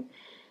thing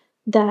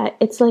that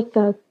it's like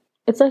a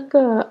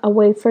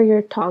way for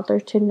your toddler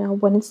to know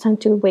when it's time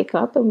to wake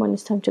up and when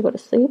it's time to go to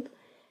sleep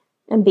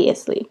and be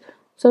asleep.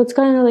 So it's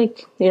kind of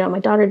like, my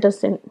daughter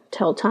doesn't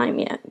tell time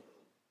yet.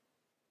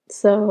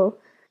 So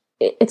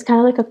it's kind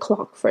of like a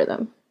clock for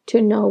them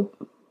to know.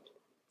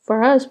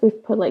 For us,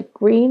 we've put like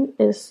green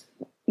is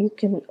you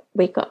can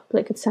wake up,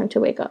 like it's time to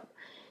wake up.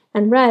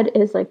 And red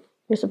is like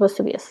you're supposed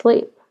to be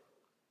asleep.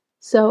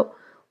 So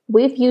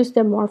we've used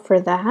them more for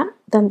that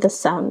than the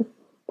sound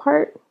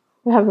part.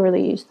 We haven't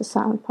really used the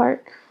sound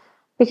part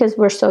because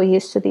we're so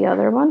used to the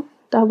other one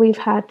that we've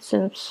had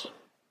since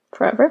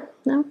forever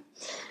now.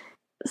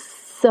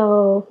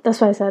 So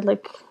that's why I said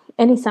like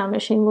any sound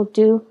machine will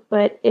do.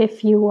 But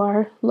if you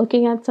are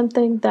looking at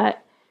something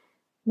that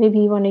maybe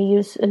you want to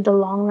use in the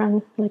long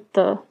run, like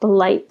the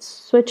light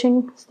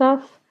switching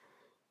stuff,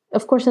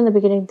 of course in the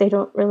beginning they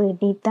don't really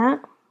need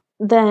that,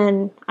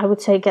 then I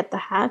would say get the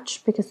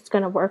Hatch because it's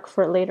going to work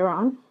for later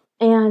on.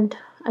 And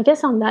I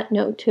guess on that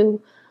note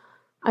too,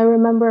 I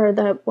remember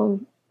that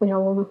when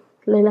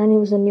Leilani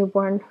was a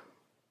newborn,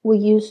 we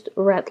used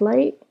red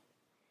light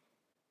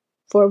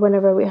for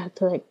whenever we had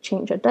to like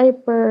change a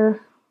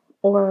diaper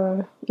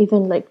or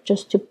even like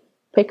just to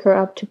pick her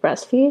up to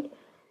breastfeed.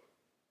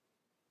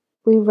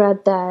 We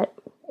read that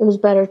it was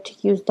better to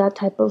use that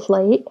type of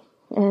light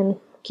and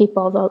keep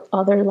all the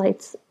other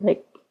lights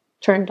like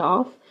turned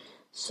off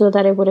so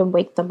that it wouldn't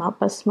wake them up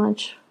as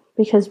much.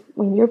 Because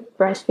when you're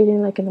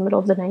breastfeeding like in the middle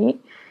of the night,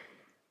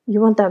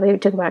 you want that baby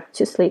to go back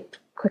to sleep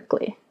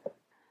quickly.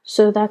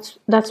 So that's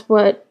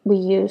what we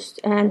used.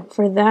 And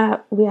for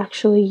that, we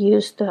actually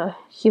used a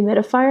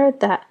humidifier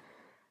that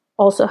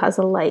also has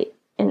a light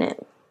in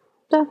it.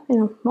 So,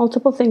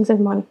 multiple things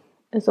in one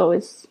is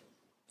always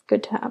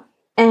good to have.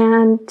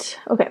 And,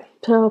 okay,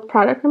 so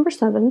product number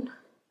 7,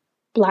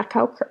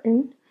 blackout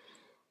curtain.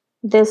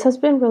 This has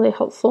been really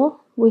helpful.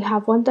 We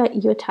have one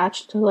that you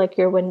attach to like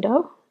your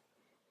window.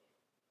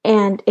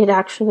 And it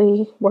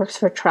actually works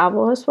for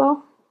travel as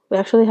well. We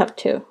actually have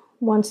 2.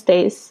 One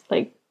stays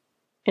like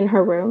in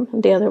her room,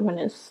 and the other one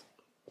is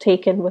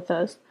taken with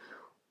us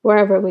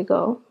wherever we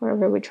go,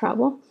 wherever we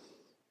travel.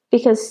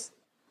 Because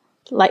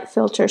light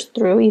filters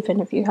through, even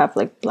if you have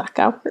like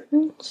blackout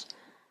curtains,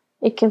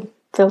 it can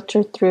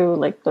filter through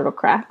like little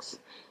cracks.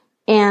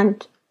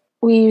 And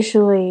we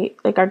usually,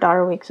 like our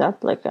daughter wakes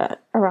up like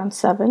at around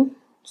 7.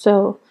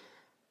 So,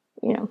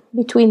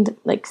 between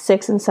like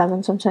 6 and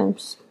 7,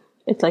 sometimes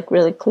it's like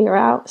really clear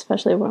out,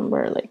 especially when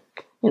we're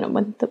like,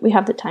 when we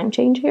have the time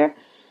change here.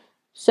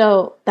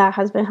 So that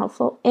has been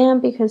helpful.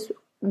 And because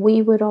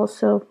we would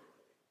also,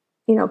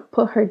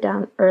 put her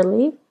down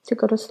early to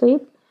go to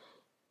sleep.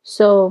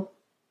 So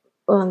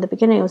in the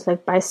beginning, it was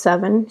like by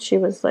 7, she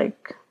was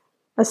like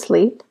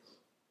asleep.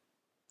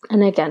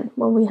 And again,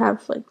 when we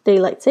have like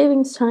daylight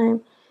savings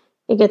time,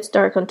 it gets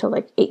dark until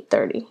like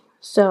 8:30.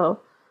 So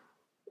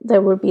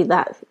there would be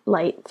that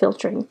light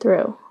filtering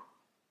through.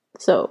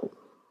 So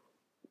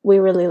we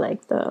really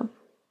like the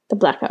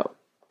blackout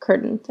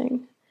curtain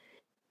thing.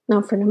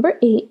 Now for number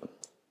 8,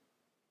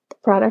 the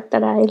product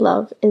that I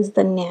love is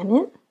the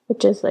Nanit,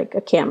 which is like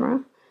a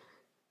camera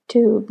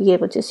to be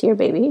able to see your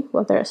baby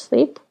while they're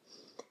asleep.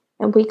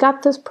 And we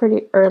got this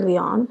pretty early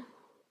on.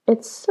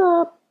 It's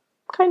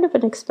kind of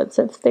an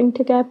expensive thing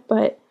to get,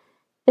 but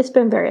it's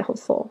been very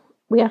helpful.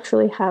 We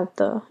actually have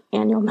the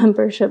annual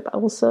membership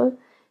also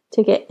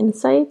to get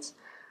insights,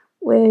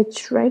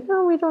 which right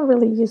now we don't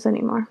really use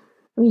anymore.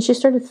 I mean, she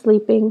started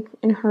sleeping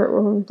in her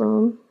own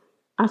room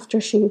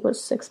after she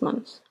was 6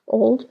 months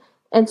old.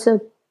 And so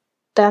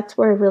that's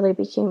where it really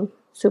became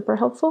super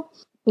helpful.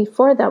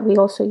 Before that, we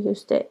also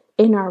used it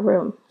in our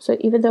room. So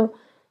even though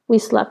we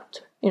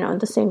slept, in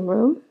the same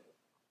room,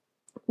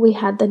 we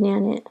had the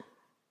Nanit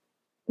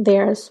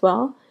there as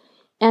well.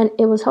 And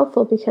it was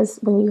helpful because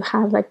when you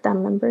have like that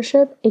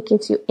membership, it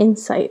gives you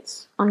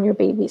insights on your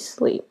baby's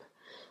sleep.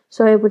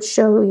 So it would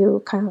show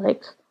you kind of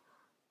like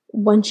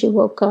when she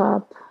woke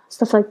up,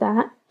 stuff like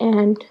that.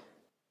 And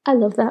I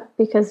love that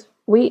because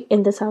we,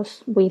 in this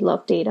house, we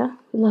love data,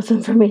 we love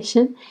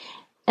information.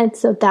 And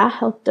so that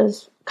helped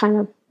us kind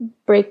of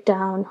break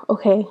down,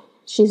 okay,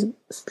 she's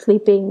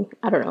sleeping,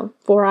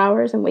 4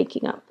 hours and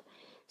waking up.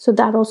 So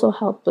that also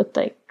helped with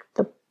like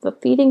the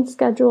feeding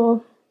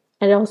schedule.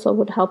 And it also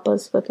would help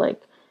us with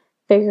like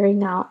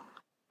figuring out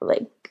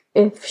like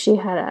if she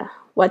had a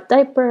wet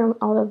diaper and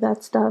all of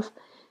that stuff.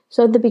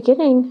 So at the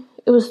beginning,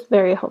 it was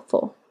very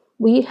helpful.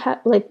 We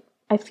had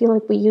I feel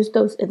like we used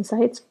those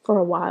insights for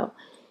a while.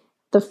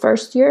 The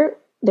first year,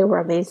 they were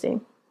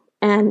amazing.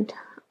 And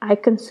I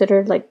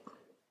considered like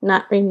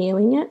not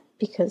renewing it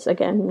because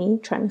again, me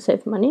trying to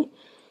save money.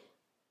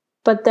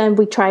 But then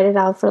we tried it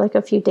out for like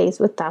a few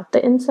days without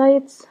the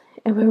insights.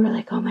 And we were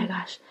like, oh my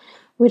gosh,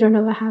 we don't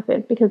know what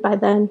happened. Because by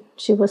then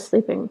she was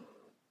sleeping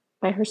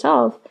by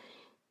herself.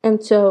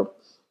 And so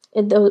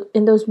in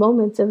those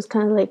moments, it was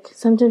kind of like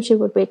sometimes she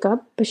would wake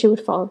up, but she would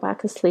fall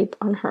back asleep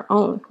on her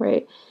own,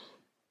 right?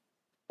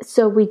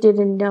 So we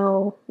didn't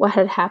know what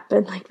had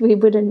happened. Like we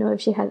wouldn't know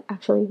if she had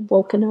actually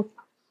woken up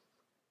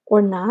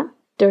or not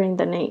during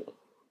the night.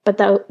 But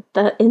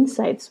the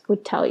insights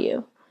would tell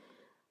you.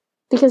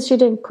 Because she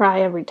didn't cry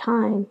every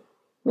time.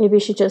 Maybe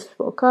she just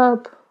woke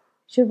up,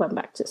 she went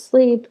back to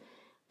sleep,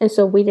 and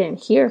so we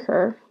didn't hear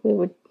her. We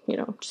would,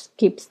 just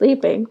keep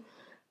sleeping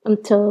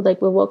until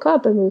like we woke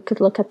up and we could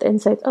look at the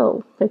insights.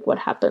 Oh, like what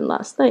happened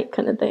last night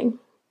kind of thing.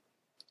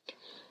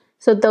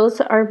 So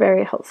those are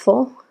very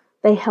helpful.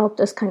 They helped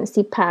us kind of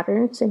see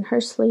patterns in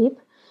her sleep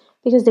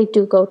because they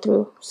do go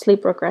through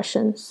sleep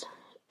regressions,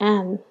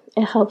 and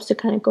it helps to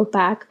kind of go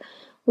back.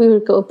 We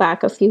would go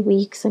back a few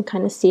weeks and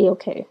kind of see,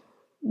 okay,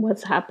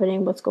 what's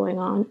happening, what's going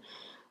on,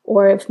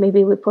 or if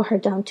maybe we put her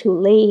down too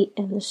late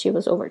and she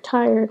was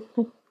overtired.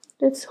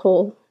 This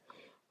whole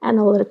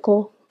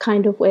analytical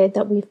kind of way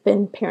that we've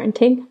been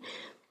parenting,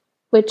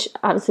 which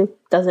obviously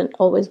doesn't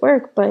always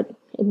work, but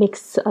it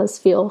makes us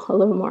feel a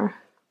little more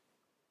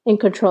in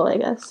control, I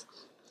guess.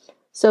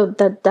 So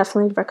that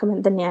definitely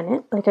recommend the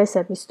Nanit. Like I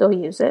said, we still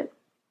use it,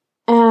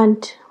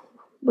 and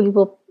we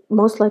will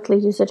most likely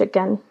use it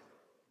again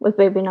with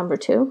baby number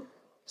 2,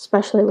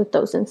 especially with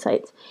those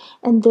insights.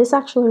 And this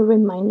actually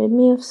reminded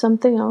me of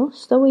something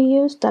else that we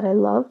used that I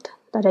loved,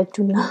 that I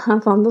do not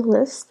have on the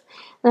list.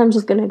 And I'm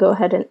just going to go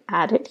ahead and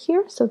add it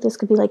here. So this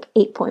could be like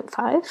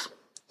 8.5.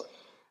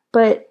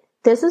 But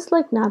this is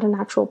like not an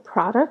actual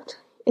product.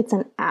 It's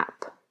an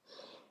app.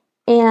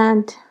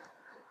 And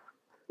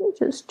let me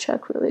just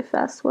check really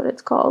fast what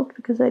it's called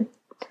because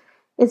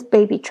it's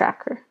Baby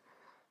Tracker.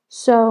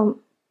 So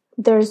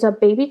there's a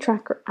Baby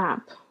Tracker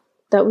app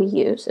that we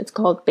use. It's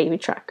called Baby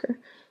Tracker.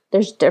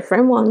 There's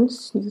different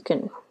ones. You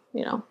can,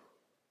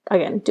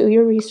 again, do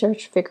your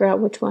research, figure out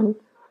which one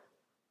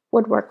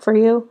would work for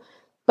you.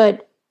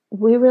 But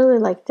we really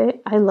liked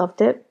it. I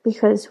loved it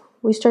because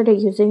we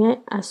started using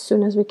it as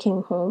soon as we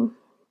came home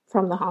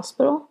from the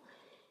hospital.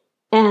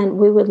 And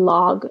we would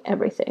log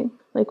everything.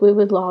 Like we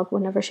would log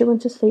whenever she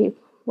went to sleep,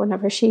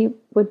 whenever she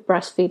would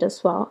breastfeed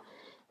as well,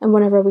 and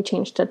whenever we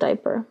changed a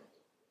diaper.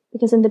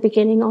 Because in the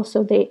beginning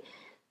also they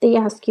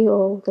ask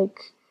you,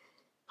 like,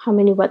 how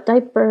many wet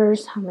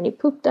diapers, how many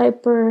poop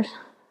diapers.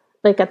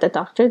 Like at the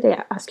doctor, they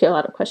ask you a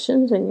lot of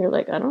questions and you're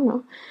like, I don't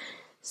know.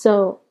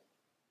 So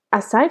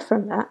aside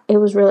from that, it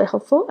was really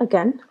helpful,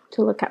 again,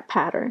 to look at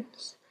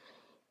patterns.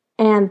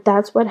 And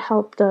that's what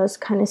helped us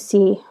kind of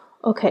see,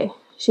 okay,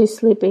 she's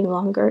sleeping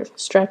longer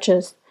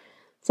stretches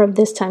from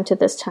this time to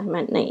this time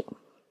at night.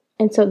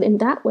 And so in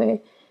that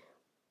way,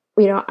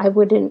 I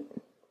wouldn't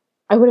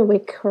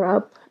wake her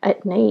up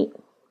at night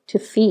to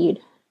feed.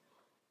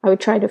 I would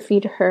try to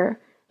feed her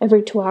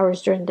every 2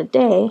 hours during the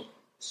day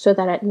so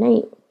that at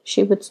night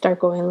she would start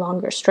going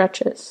longer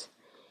stretches.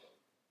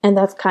 And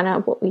that's kind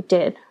of what we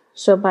did.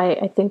 So by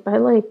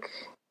like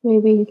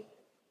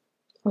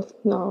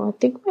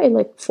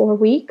 4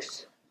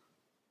 weeks,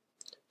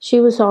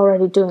 she was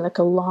already doing like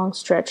a long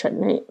stretch at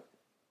night.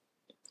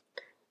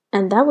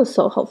 And that was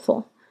so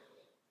helpful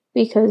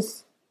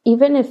because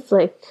even if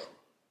like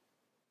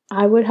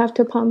I would have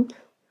to pump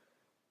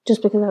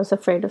just because I was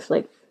afraid of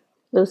like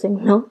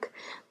losing milk,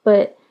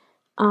 but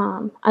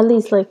at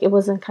least like it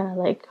wasn't kind of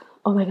like,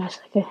 oh my gosh,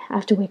 like I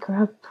have to wake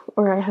her up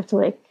or I have to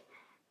like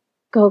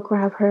go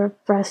grab her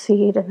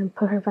breastfeed and then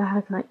put her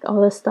back, like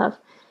all this stuff.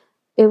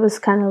 It was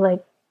kind of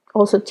like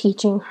also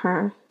teaching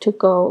her to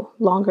go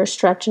longer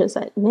stretches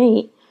at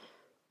night,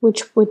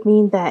 which would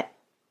mean that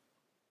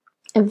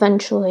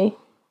eventually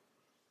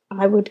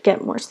I would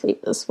get more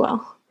sleep as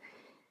well.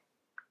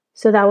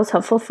 So that was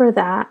helpful for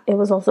that. It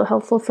was also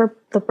helpful for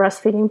the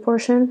breastfeeding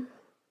portion,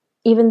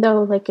 even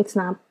though like it's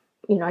not,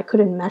 I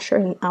couldn't measure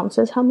in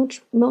ounces how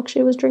much milk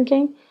she was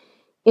drinking.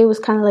 It was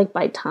kind of like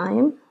by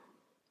time.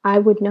 I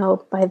would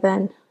know by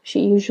then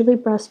she usually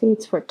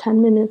breastfeeds for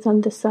 10 minutes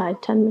on this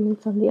side, 10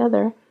 minutes on the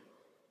other.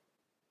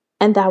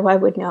 And that way I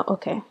would know,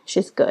 okay,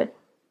 she's good.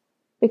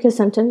 Because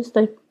sometimes,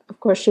 like, of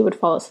course, she would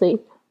fall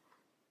asleep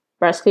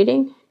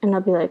breastfeeding. And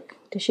I'd be like,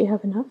 does she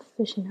have enough?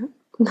 Does she not?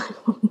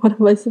 What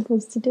am I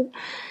supposed to do?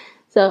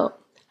 So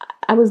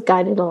I was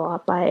guided a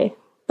lot by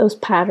those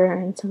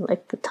patterns and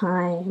like the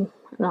time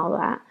and all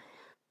that.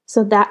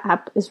 So that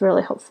app is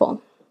really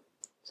helpful.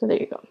 So there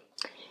you go.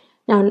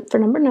 Now for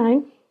number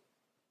 9,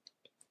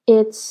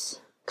 it's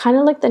kind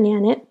of like the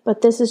Nanit,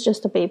 but this is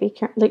just a baby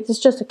camera. Like it's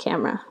just a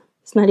camera.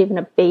 It's not even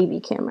a baby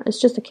camera. It's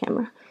just a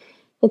camera.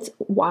 It's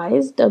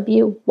Wyze,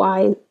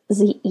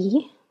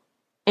 Wyze,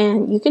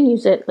 and you can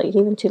use it like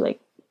even to like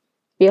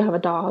if you have a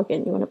dog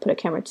and you want to put a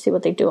camera to see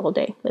what they do all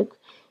day. Like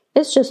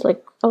it's just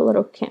like a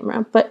little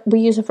camera, but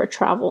we use it for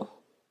travel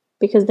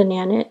because the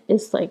Nanit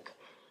is like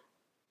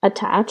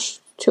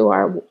attached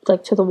to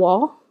to the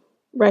wall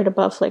right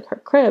above like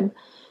her crib.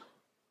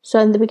 So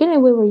in the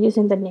beginning we were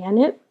using the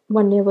Nanit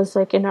when it was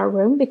like in our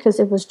room because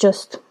it was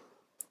just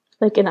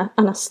like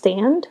on a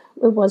stand.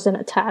 It wasn't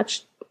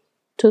attached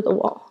to the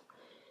wall.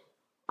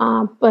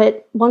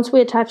 But once we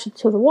attached it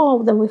to the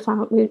wall, then we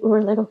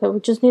were like, okay, we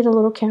just need a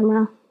little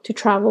camera to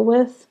travel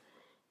with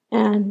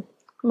And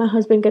my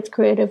husband gets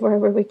creative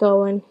wherever we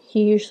go, and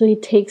he usually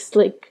takes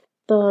like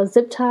the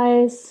zip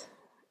ties,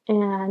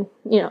 and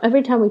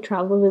every time we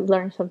travel we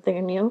learn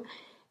something new.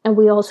 And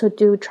we also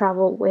do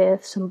travel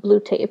with some blue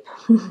tape.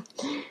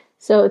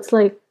 So it's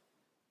like,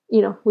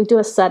 we do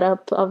a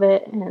setup of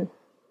it and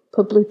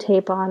put blue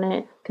tape on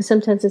it, because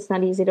sometimes it's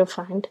not easy to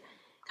find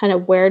kind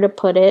of where to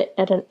put it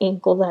at an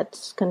angle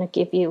that's going to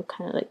give you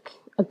kind of like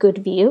a good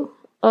view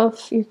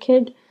of your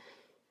kid.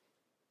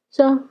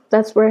 So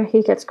that's where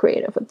he gets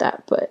creative with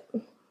that, but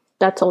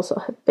that's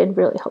also been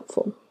really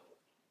helpful.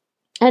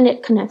 And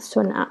it connects to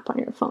an app on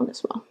your phone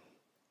as well.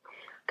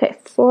 Okay,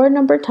 for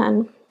number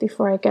 10,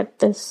 before I get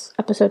this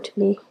episode to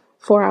be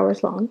 4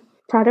 hours long,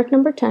 product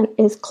number 10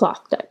 is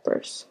cloth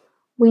diapers.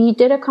 We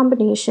did a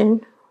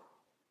combination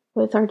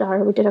with our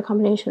daughter. We did a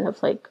combination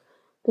of like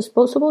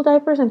disposable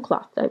diapers and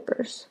cloth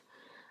diapers.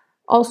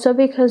 Also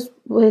because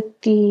with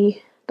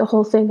the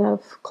whole thing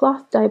of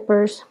cloth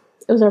diapers,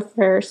 it was our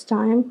first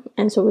time,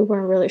 and so we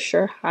weren't really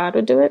sure how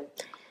to do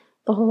it.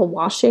 The whole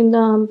washing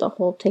them, the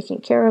whole taking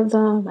care of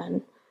them,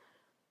 and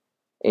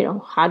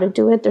how to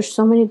do it. There's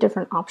so many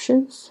different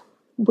options.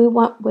 We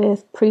went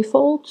with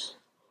pre-folds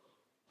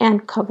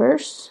and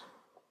covers.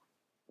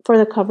 For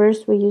the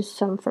covers, we used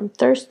some from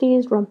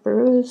Thirsties,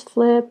 Rumparoos,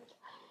 Flip,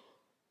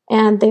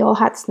 and they all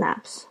had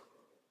snaps.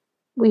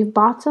 We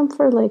bought some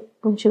for like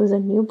when she was a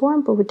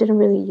newborn, but we didn't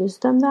really use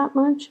them that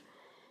much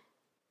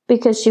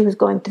because she was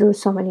going through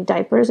so many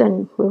diapers,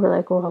 and we were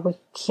like, well, we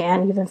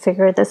can't even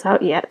figure this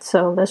out yet,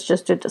 so let's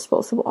just do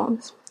disposable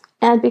ones.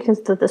 And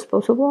because the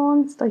disposable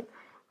ones, like,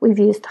 we've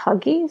used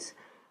Huggies,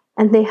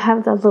 and they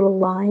have that little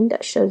line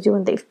that shows you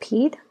when they've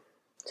peed,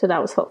 so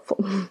that was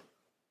helpful.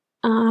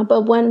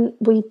 But when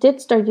we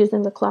did start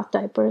using the cloth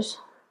diapers,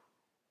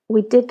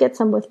 we did get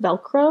some with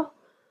Velcro,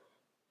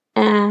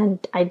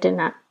 and I did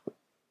not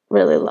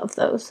really love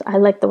those. I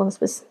like the ones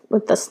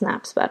with the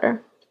snaps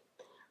better.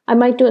 I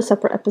might do a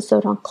separate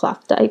episode on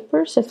cloth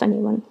diapers if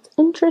anyone's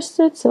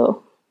interested,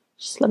 so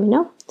just let me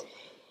know.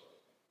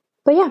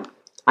 But yeah,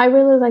 I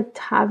really liked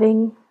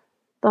having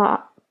the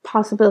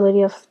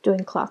possibility of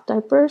doing cloth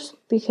diapers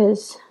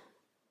because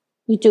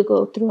you do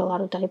go through a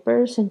lot of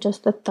diapers, and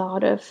just the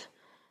thought of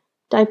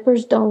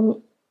diapers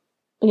don't,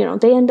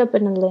 they end up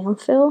in a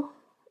landfill.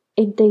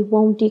 They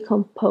won't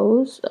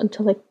decompose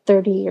until like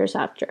 30 years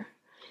after.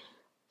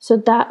 So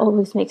that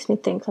always makes me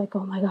think like,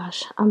 oh my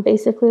gosh, I'm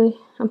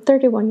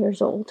 31 years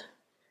old.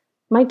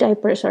 My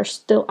diapers are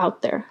still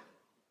out there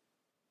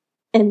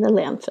in the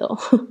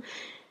landfill.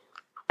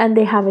 And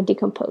they haven't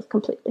decomposed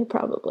completely,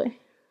 probably.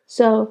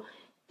 So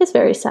it's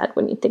very sad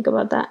when you think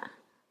about that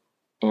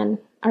and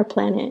our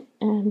planet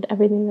and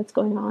everything that's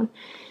going on.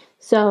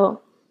 So,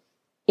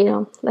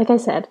 like I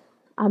said,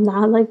 I'm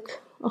not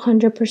like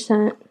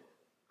 100%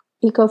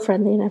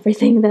 eco-friendly in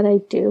everything that I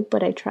do,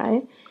 but I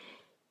try.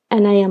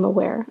 And I am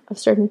aware of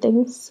certain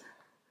things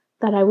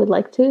that I would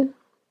like to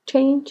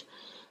change.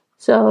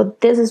 So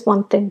this is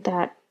one thing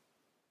that,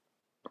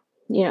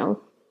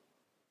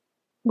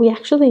 we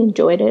actually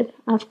enjoyed it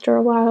after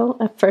a while.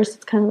 At first,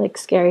 it's kind of like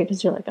scary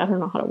because you're like, I don't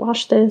know how to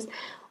wash this.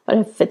 What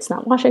if it's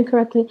not washing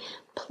correctly?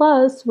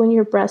 Plus, when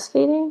you're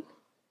breastfeeding,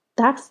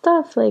 that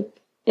stuff like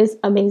is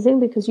amazing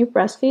because you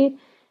breastfeed,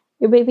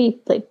 your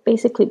baby like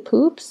basically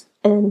poops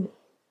and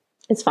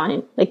it's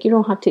fine. Like you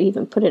don't have to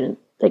even put it in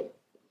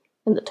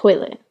the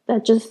toilet.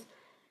 That just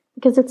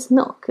because it's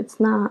milk, it's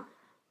not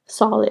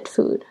solid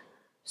food,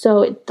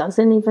 so it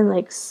doesn't even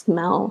like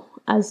smell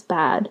as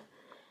bad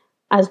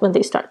as when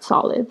they start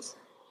solids.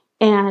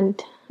 And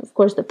of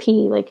course, the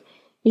pee, like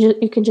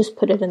you can just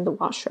put it in the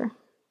washer.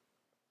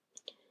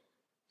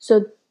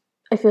 So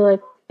I feel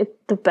like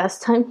the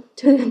best time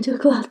to do a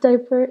cloth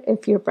diaper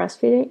if you're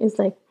breastfeeding is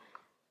like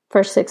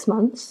for 6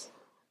 months.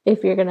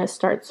 If you're gonna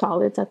start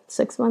solids at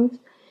 6 months.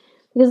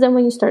 Because then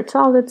when you start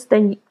solids,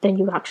 then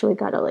you actually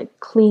gotta like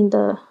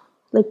pre-wash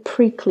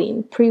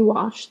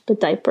the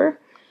diaper.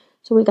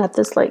 So we got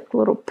this like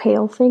little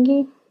pail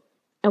thingy,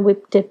 and we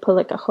did put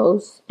like a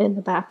hose in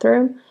the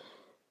bathroom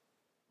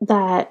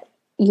that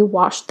you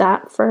wash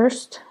that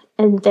first,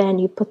 and then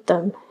you put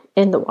them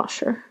in the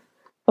washer.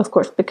 Of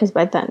course, because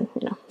by then,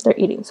 they're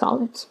eating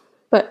solids.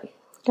 But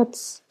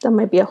that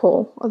might be a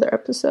whole other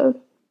episode.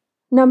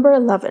 Number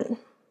 11,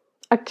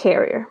 a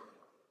carrier.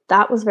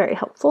 That was very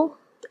helpful.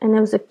 And it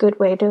was a good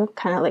way to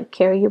kind of like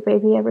carry your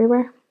baby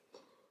everywhere.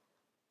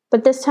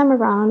 But this time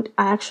around,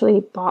 I actually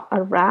bought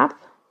a wrap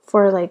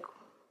for like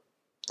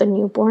the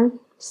newborn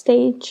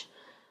stage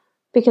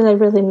because I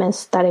really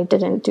missed that I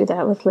didn't do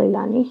that with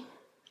Leilani.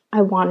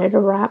 I wanted a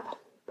wrap,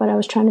 but I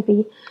was trying to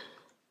be,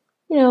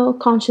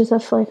 conscious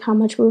of like how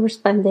much we were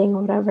spending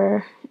or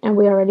whatever. And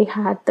we already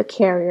had the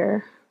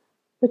carrier,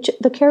 which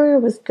the carrier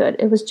was good.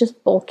 It was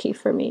just bulky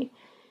for me.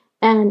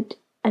 And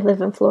I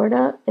live in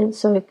Florida, and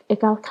so it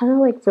got kind of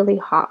like really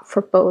hot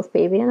for both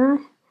baby and I.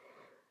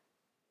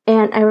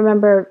 And I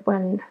remember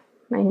when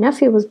my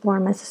nephew was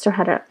born, my sister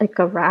had a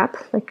wrap,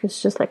 like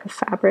it's just like a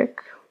fabric,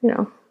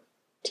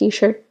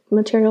 t-shirt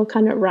material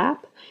kind of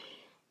wrap.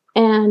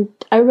 And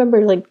I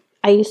remember like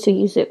I used to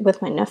use it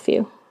with my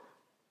nephew.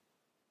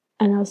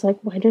 And I was like,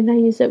 why didn't I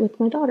use it with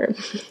my daughter?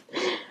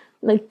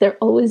 Like, they're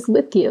always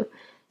with you.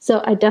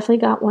 So I definitely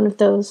got one of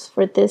those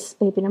for this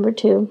baby number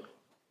 2.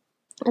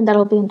 And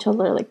that'll be until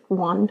they're like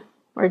 1,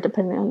 or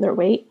depending on their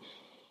weight.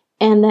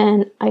 And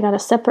then I got a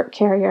separate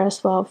carrier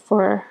as well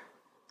for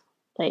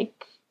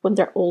like when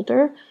they're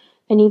older.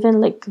 And even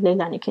like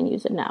Leilani can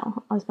use it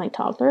now as my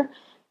toddler.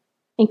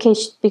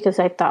 Because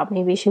I thought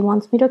maybe she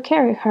wants me to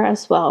carry her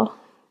as well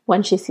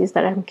when she sees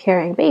that I'm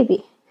carrying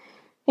baby.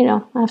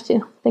 I have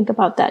to think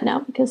about that now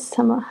because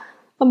I'm a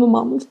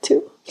mom of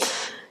 2.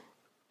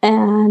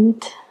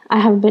 And I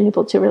haven't been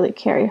able to really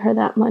carry her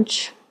that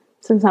much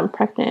since I'm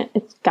pregnant.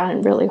 It's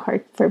gotten really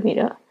hard for me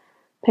to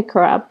pick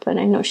her up, and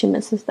I know she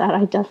misses that.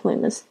 I definitely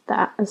miss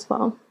that as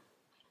well.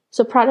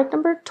 So product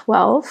number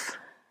 12,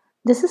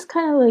 this is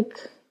kind of like,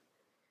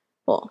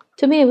 well,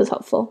 to me it was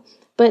helpful,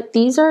 but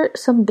these are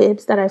some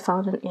bibs that I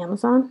found on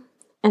Amazon,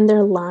 and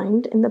they're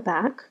lined in the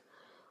back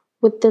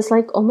with this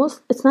like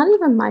almost, it's not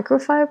even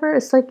microfiber,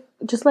 it's like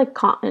just like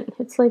cotton.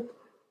 It's like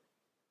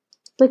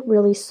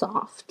really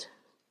soft,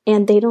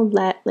 and they don't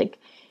let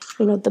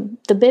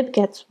the bib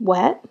gets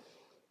wet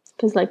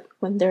because like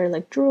when they're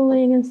like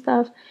drooling and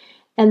stuff,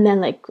 and then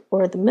like,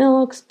 or the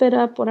milk spit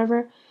up,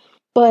 whatever,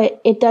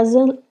 but it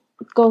doesn't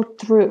go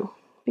through,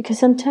 because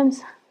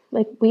sometimes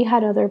like we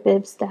had other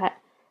bibs that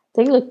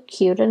they look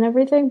cute and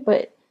everything,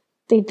 but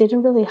they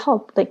didn't really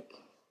help. Like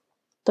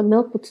the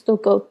milk would still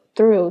go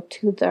through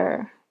to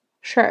their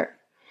shirt,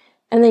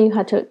 and then you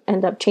had to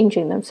end up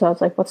changing them. So I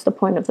was like, what's the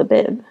point of the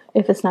bib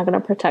if it's not going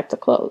to protect the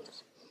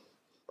clothes?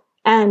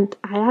 And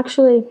I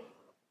actually,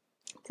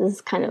 this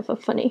is kind of a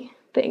funny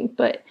thing,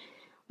 but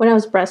when I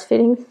was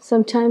breastfeeding,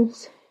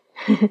 sometimes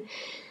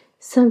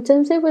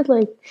it would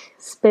like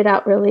spit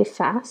out really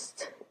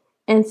fast.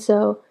 And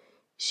so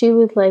she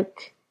would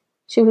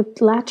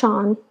latch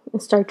on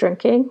and start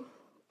drinking.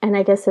 And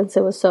I guess since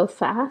it was so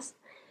fast,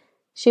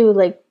 she would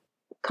like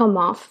come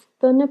off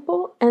the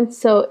nipple. And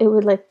so it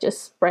would like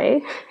just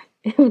spray.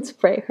 It would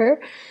spray her.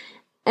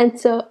 And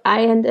so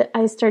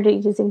I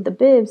started using the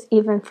bibs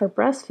even for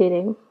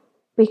breastfeeding,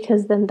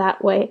 because then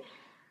that way,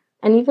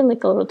 and even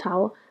like a little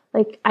towel,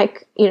 like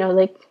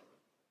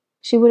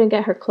she wouldn't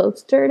get her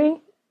clothes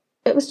dirty.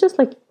 It was just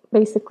like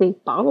basically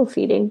bottle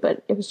feeding,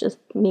 but it was just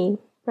me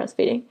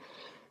breastfeeding.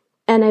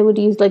 And I would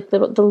use like the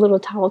little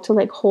towel to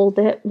like hold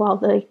it while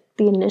the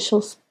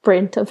initial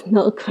sprint of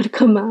milk would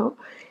come out,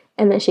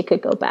 and then she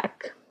could go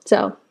back.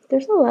 So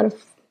there's a lot of,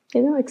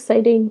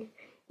 exciting,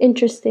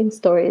 interesting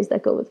stories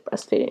that go with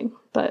breastfeeding,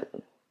 but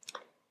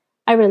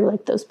I really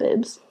like those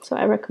bibs. So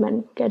I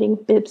recommend getting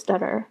bibs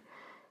that are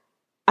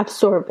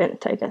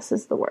absorbent, I guess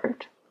is the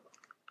word.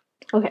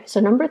 Okay, so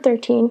number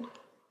 13,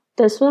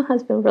 this one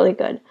has been really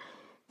good.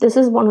 This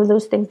is one of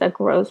those things that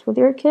grows with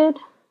your kid,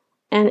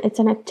 and it's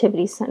an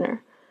activity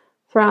center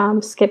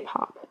from Skip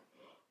Hop.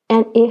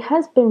 And it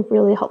has been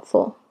really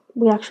helpful.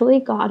 We actually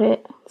got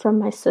it from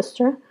my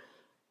sister.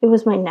 It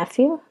was my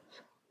nephew,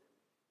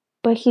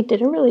 but he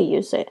didn't really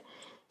use it.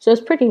 So it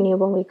was pretty new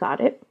when we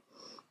got it.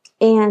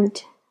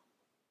 And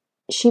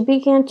she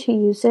began to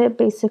use it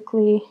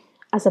basically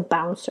as a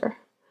bouncer,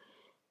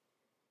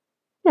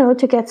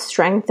 to get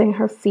strength in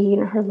her feet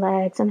and her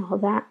legs and all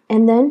that.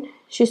 And then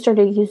she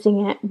started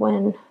using it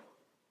when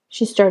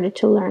she started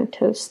to learn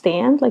to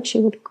stand. Like she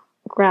would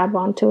grab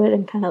onto it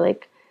and kind of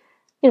like,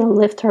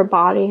 lift her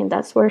body. And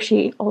that's where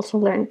she also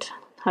learned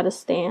how to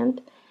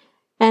stand.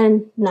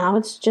 And now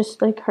it's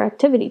just like her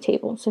activity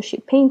table. So she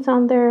paints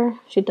on there.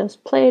 She does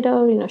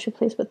Play-Doh. She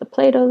plays with the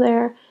Play-Doh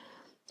there.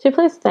 She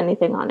plays with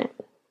anything on it.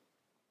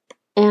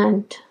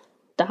 And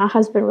that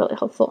has been really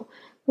helpful.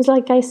 Because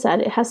like I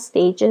said, it has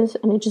stages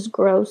and it just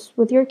grows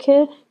with your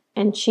kid.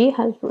 And she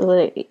has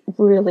really,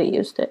 really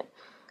used it.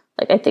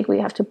 Like I think we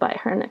have to buy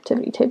her an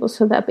activity table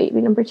so that baby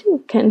number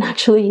 2 can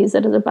actually use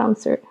it as a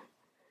bouncer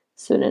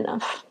soon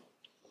enough.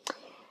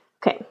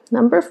 Okay,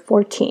 number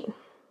 14.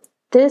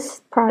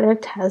 This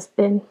product has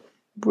been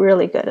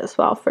really good as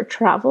well for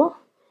travel.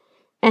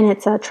 And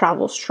it's a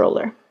travel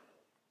stroller.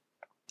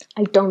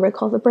 I don't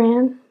recall the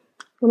brand.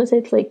 I want to say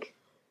it's like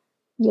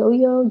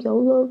YoYo.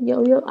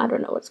 I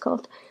don't know what it's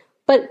called.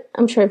 But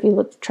I'm sure if you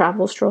look at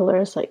travel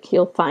strollers, like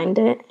you'll find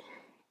it.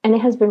 And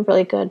it has been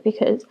really good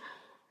because,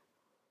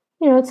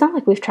 it's not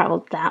like we've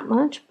traveled that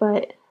much,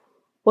 but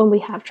when we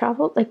have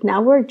traveled, like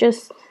now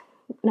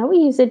we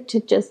use it to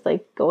just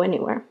like go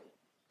anywhere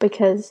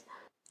because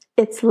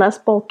it's less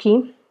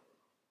bulky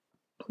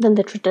than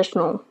the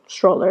traditional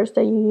strollers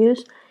that you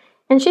use.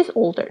 And she's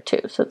older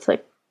too. So it's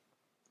like,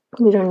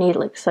 we don't need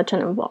like such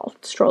an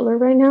involved stroller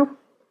right now.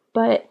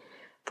 But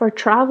for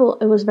travel,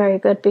 it was very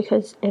good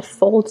because it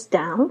folds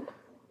down.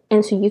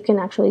 And so you can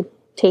actually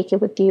take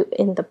it with you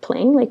in the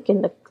plane, like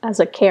as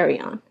a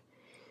carry-on.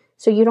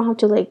 So you don't have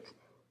to like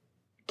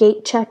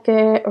gate check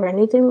it or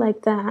anything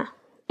like that.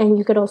 And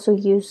you could also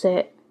use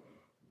it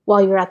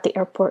while you're at the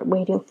airport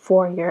waiting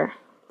for your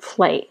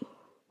flight,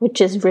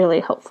 which is really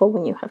helpful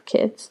when you have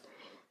kids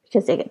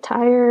because they get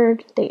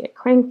tired, they get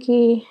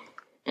cranky,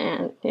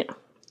 and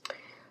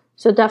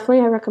So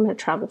definitely I recommend a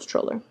travel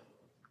stroller.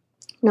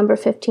 Number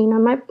 15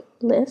 on my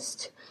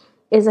list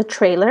is a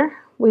trailer.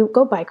 We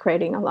go bike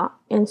riding a lot.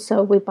 And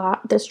so we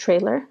bought this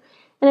trailer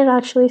and it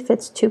actually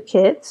fits 2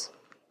 kids.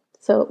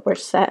 So we're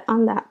set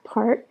on that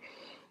part.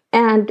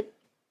 And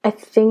I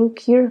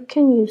think you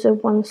can use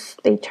it once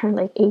they turn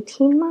like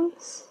 18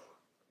 months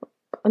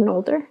and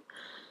older.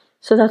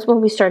 So that's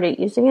when we started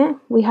using it.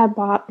 We had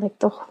bought like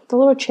the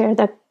little chair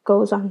that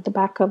goes on the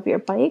back of your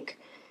bike.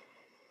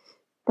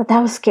 But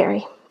that was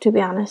scary, to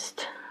be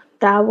honest.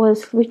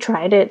 We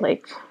tried it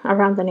like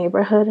around the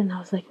neighborhood and I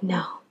was like,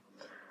 no,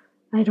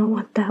 I don't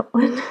want that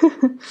one.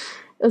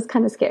 It was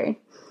kind of scary.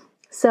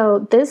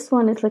 So this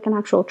one is like an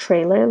actual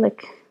trailer,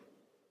 like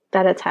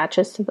that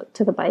attaches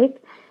to the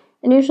bike.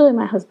 And usually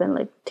my husband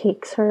like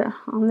takes her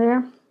on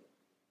there.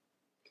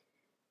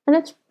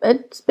 And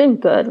it's been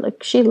good.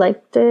 Like she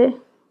liked it,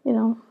 you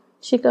know.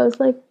 She goes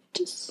like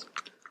just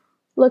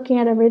looking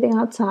at everything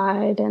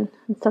outside and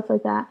stuff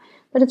like that.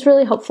 But it's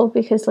really helpful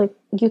because like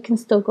you can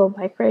still go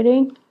bike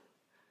riding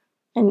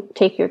and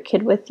take your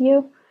kid with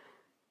you.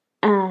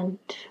 And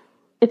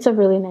it's a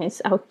really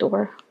nice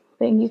outdoor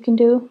thing you can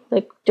do.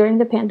 Like during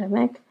the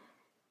pandemic,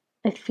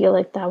 I feel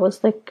like that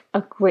was like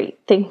a great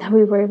thing that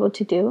we were able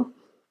to do.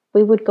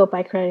 We would go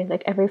bike riding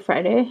like every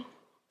Friday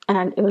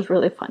and it was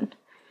really fun.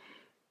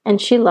 And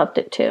she loved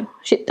it too.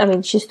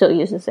 She still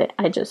uses it.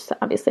 I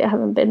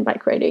haven't been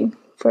bike riding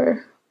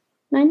for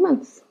 9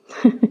 months.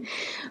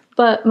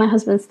 But my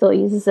husband still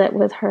uses it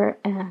with her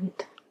and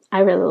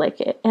I really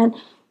like it. And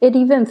it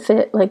even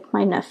fit like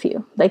my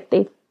nephew. Like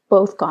they've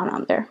both gone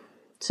on there.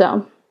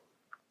 So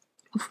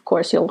of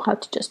course you'll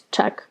have to just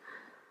check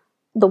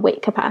the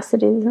weight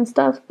capacities and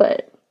stuff,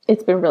 but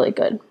it's been really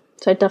good.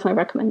 So I definitely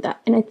recommend that.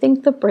 And I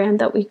think the brand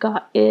that we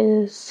got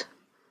is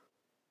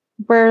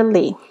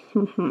Burley.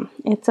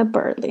 It's a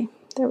Burley.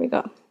 There we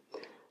go.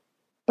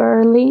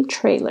 Burley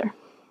trailer.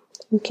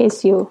 In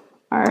case you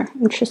are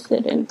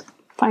interested in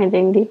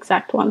finding the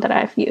exact one that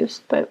I've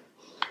used. But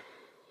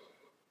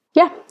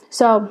yeah,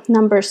 so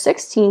number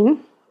 16,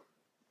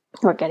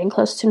 we're getting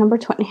close to number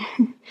 20.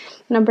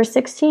 Number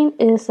 16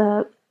 is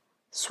a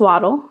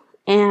swaddle.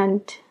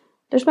 And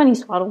there's many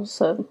swaddles,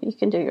 so you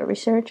can do your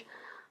research.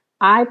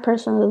 I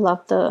personally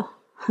love the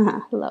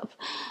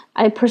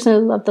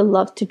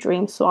Love to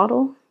Dream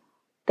swaddle.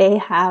 They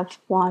have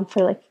one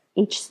for like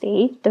each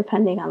stage,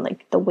 depending on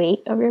like the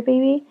weight of your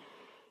baby.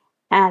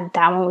 And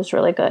that one was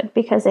really good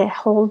because it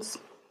holds,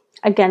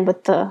 again,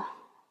 with the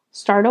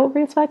startle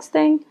reflex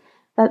thing,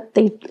 that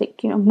they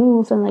like,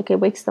 move and like it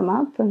wakes them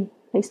up and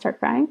they start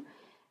crying.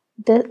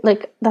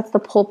 That's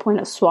the whole point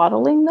of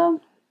swaddling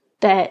them,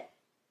 that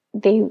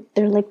they're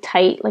like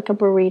tight like a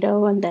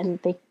burrito, and then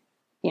they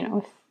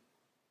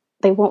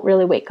won't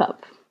really wake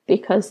up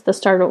because the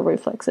startle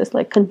reflex is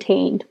like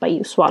contained by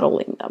you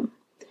swaddling them.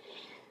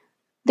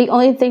 The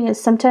only thing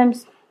is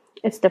sometimes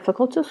it's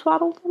difficult to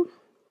swaddle them,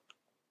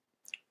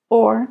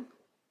 or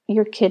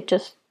your kid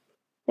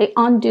they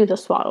undo the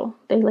swaddle.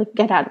 They like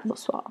get out of the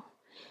swaddle.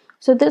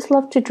 So this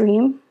Love to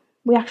Dream,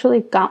 we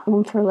actually got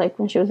one for like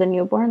when she was a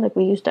newborn. Like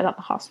we used it at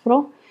the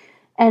hospital.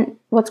 And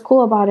what's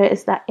cool about it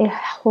is that it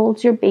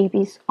holds your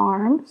baby's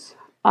arms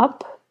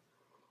up.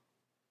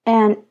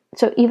 And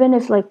so even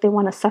if like they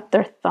want to suck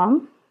their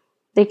thumb,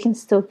 they can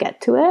still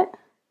get to it,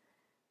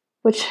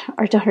 which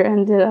our daughter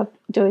ended up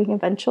doing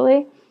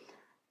eventually.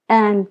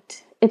 And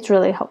it's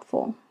really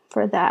helpful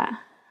for that.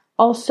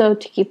 Also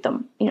to keep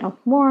them,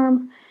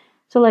 warm.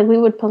 So like we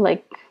would put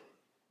like,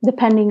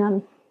 depending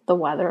on the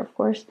weather, of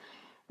course,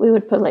 we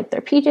would put like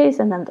their PJs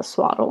and then the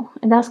swaddle.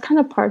 And that's kind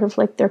of part of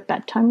like their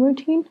bedtime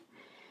routine,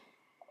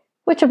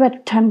 which a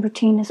bedtime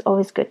routine is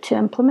always good to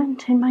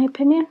implement, in my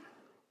opinion.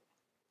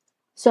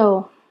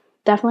 So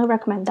definitely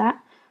recommend that.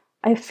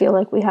 I feel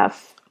like they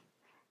have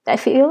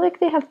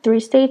 3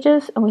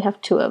 stages and we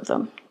have 2 of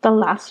them. The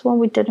last one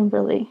we didn't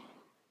really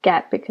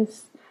get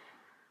because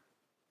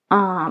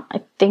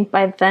I think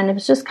by then it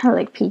was just kind of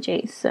like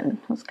PJs and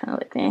it was kind of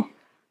like eh.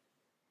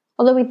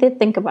 Although we did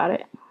think about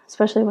it,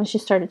 especially when she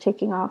started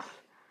taking off,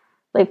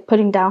 like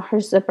putting down her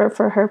zipper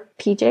for her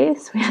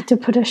PJs. We had to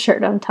put a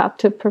shirt on top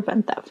to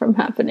prevent that from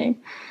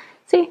happening.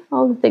 See,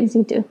 all the things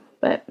you do.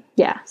 But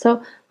yeah,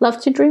 so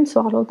Love to Dream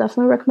Swaddle,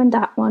 definitely recommend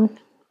that one.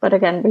 But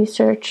again,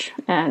 research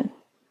and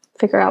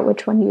figure out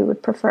which one you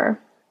would prefer.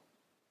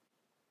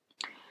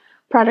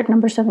 Product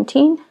number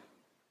 17.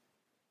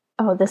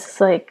 Oh, this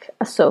is like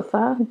a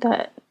sofa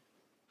that,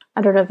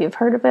 I don't know if you've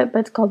heard of it, but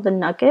it's called the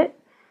Nugget.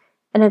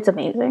 And it's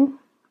amazing.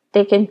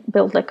 They can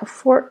build like a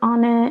fort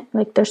on it.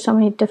 Like there's so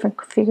many different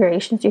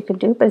configurations you can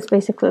do, but it's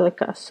basically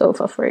like a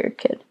sofa for your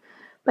kid.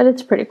 But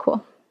it's pretty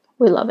cool.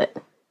 We love it.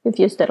 We've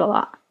used it a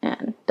lot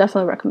and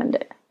definitely recommend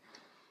it.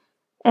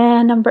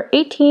 And number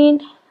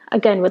 18,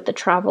 again with the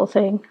travel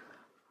thing.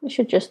 We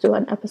should just do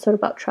an episode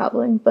about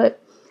traveling, but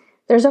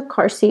there's a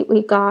car seat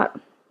we got.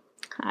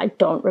 I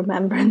don't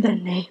remember the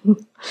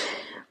name,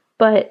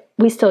 but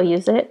we still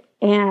use it.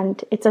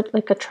 And it's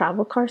like a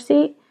travel car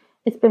seat.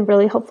 It's been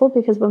really helpful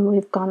because when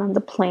we've gone on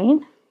the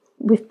plane,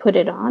 we've put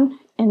it on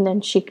and then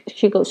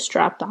she goes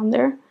strapped on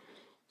there.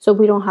 So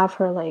we don't have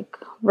her like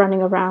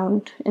running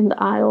around in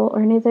the aisle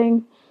or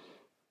anything.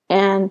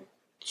 And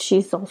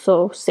she's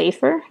also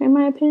safer, in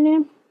my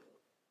opinion.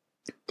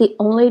 The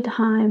only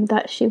time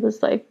that she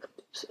was like,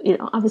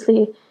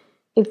 obviously,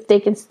 if they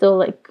can still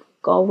like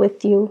go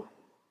with you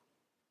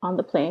on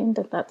the plane,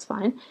 that's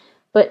fine.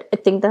 But I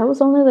think that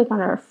was only like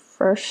on our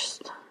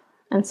first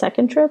and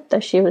second trip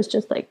that she was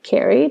just like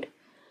carried.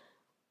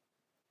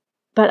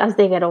 But as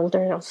they get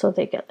older, also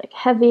they get like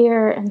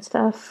heavier and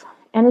stuff.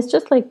 And it's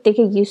just like they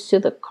get used to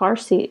the car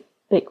seat,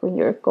 like when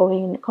you're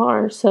going in the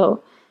car.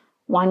 So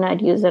why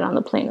not use it on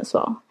the plane as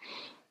well?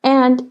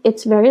 And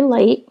it's very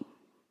light,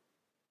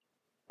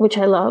 which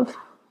I love.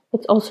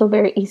 It's also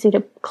very easy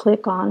to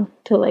click on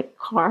to like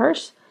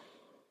cars.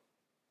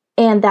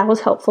 And that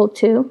was helpful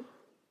too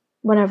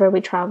whenever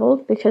we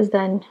traveled, because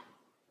then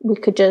we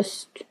could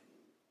just,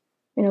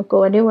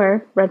 go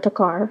anywhere, rent a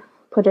car,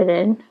 put it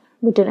in.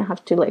 We didn't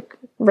have to like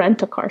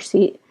rent a car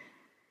seat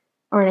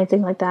or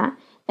anything like that.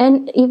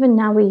 And even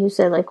now we use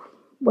it like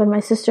when my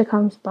sister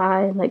comes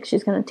by and like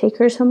she's going to take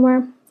her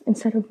somewhere,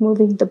 instead of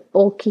moving the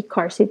bulky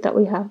car seat that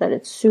we have, that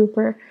it's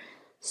super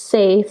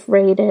safe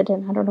rated,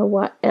 and I don't know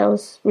what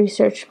else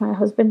research my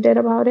husband did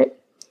about it.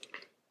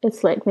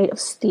 It's like made of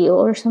steel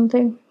or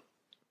something.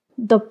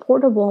 The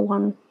portable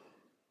one,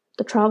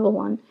 the travel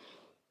one,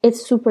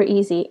 it's super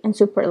easy and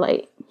super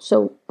light.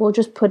 So we'll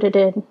just put it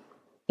in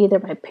either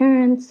my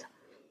parents'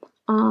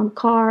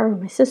 car, or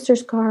my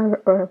sister's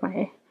car, or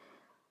my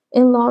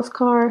in-laws'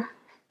 car,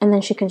 and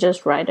then she can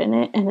just ride in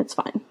it and it's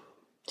fine.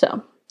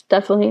 So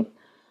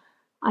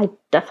I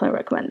definitely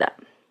recommend that.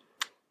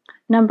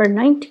 Number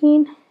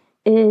 19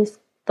 is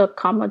the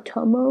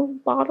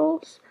Kamatomo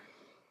bottles.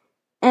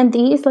 And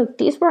these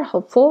were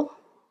helpful.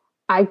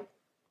 I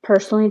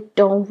personally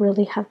don't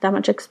really have that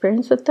much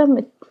experience with them.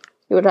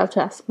 You would have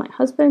to ask my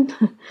husband,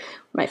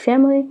 my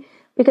family,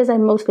 because I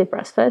mostly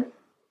breastfed.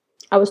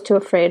 I was too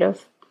afraid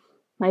of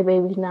my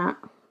baby not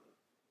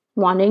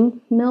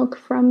wanting milk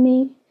from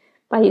me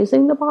by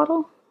using the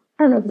bottle.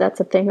 I don't know if that's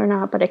a thing or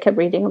not, but I kept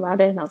reading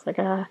about it and I was like,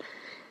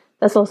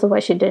 that's also why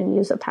she didn't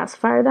use a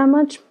pacifier that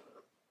much.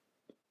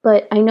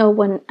 But I know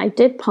when I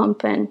did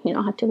pump and,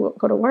 had to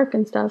go to work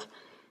and stuff,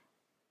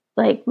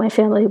 like my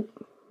family,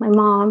 my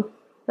mom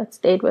that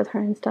stayed with her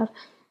and stuff,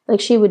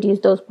 like she would use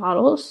those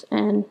bottles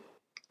and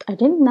I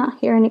did not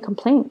hear any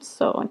complaints.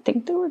 So I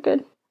think they were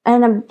good.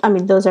 And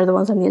those are the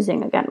ones I'm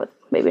using again with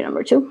baby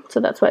number 2. So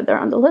that's why they're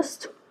on the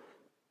list.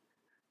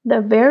 The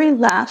very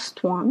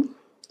last one,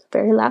 the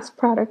very last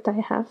product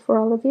I have for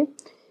all of you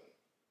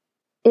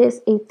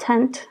is a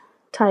tent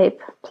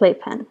type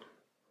playpen.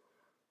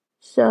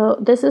 So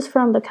this is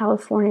from the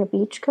California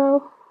Beach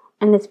Co.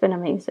 and it's been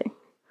amazing.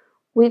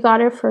 We got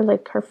it for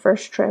like her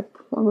first trip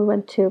when we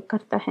went to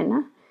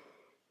Cartagena,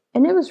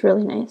 and it was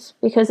really nice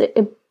because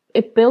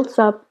it builds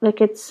up,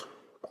 like it's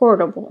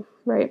portable,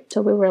 right?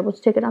 So we were able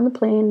to take it on the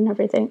plane and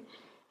everything,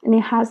 and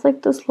it has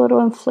like this little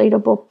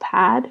inflatable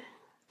pad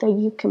that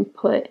you can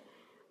put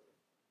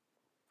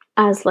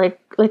as like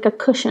a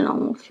cushion,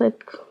 almost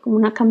like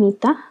una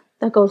camita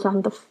that goes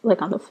on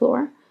the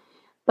floor.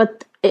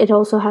 But it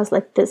also has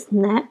like this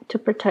net to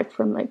protect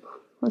from like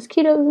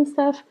mosquitoes and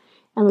stuff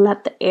and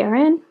let the air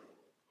in.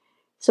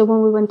 So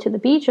when we went to the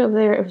beach over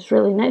there, it was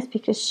really nice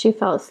because she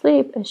fell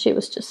asleep and she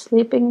was just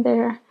sleeping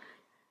there.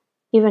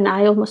 Even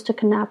I almost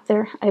took a nap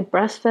there. I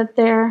breastfed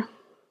there.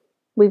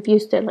 We've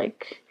used it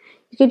like,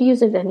 you could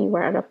use it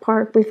anywhere at a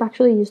park. We've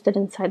actually used it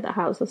inside the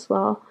house as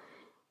well.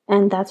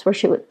 And that's where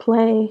she would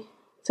play.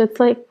 So it's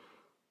like,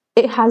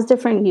 it has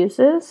different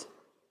uses.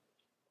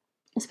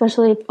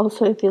 Especially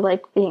also if you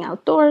like being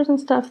outdoors and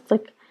stuff. It's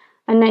like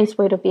a nice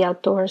way to be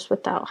outdoors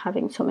without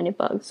having so many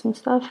bugs and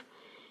stuff.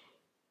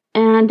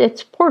 And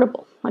it's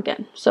portable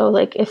again. So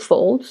like it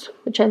folds,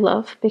 which I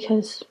love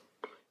because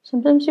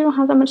sometimes you don't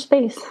have that much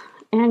space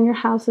and your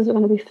house is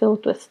going to be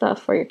filled with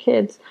stuff for your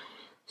kids.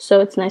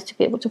 So it's nice to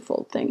be able to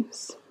fold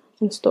things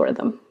and store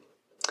them.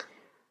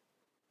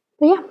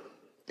 But yeah,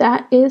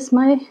 that is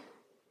my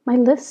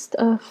list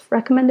of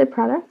recommended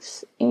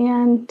products,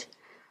 and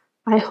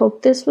I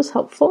hope this was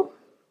helpful.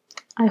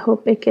 I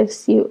hope it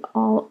gives you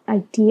all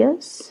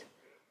ideas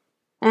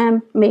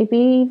and maybe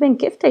even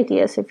gift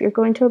ideas if you're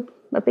going to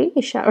a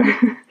baby shower.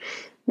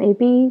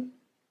 Maybe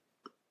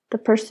the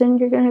person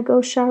you're going to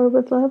go shower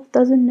with love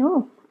doesn't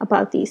know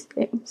about these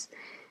things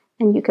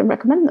and you can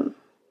recommend them.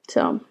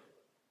 So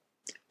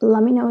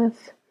let me know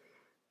if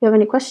you have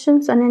any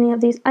questions on any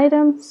of these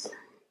items.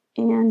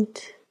 And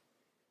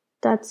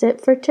that's it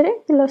for today,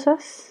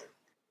 pilosas.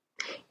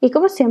 Y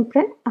como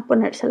siempre, a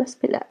ponerse las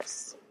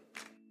pilas.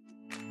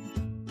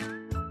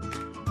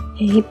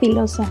 Hey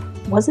Pilosa,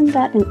 wasn't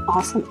that an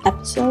awesome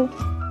episode?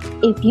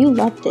 If you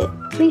loved it,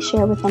 please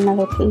share with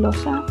another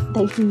Pilosa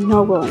that you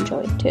know will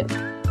enjoy it too,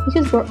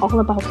 because we're all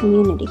about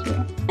community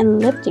here and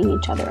lifting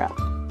each other up.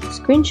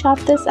 Screenshot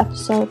this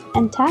episode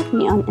and tag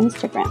me on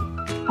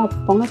Instagram at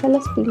Póngase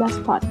las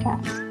Pilas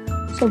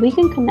Podcast so we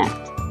can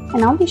connect,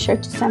 and I'll be sure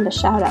to send a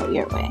shout out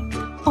your way.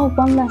 Oh,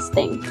 one last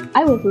thing.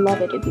 I would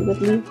love it if you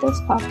would leave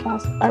this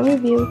podcast a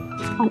review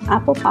on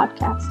Apple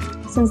Podcasts,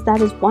 since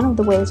that is one of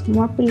the ways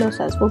more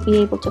Pilosas will be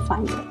able to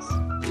find this.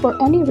 For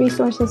any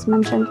resources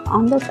mentioned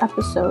on this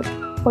episode,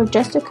 or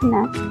just to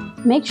connect,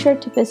 make sure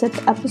to visit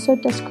the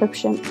episode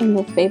description in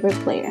your favorite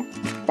player.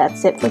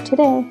 That's it for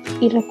today.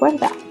 Y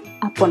recuerda,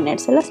 a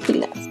ponerse las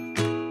pilas.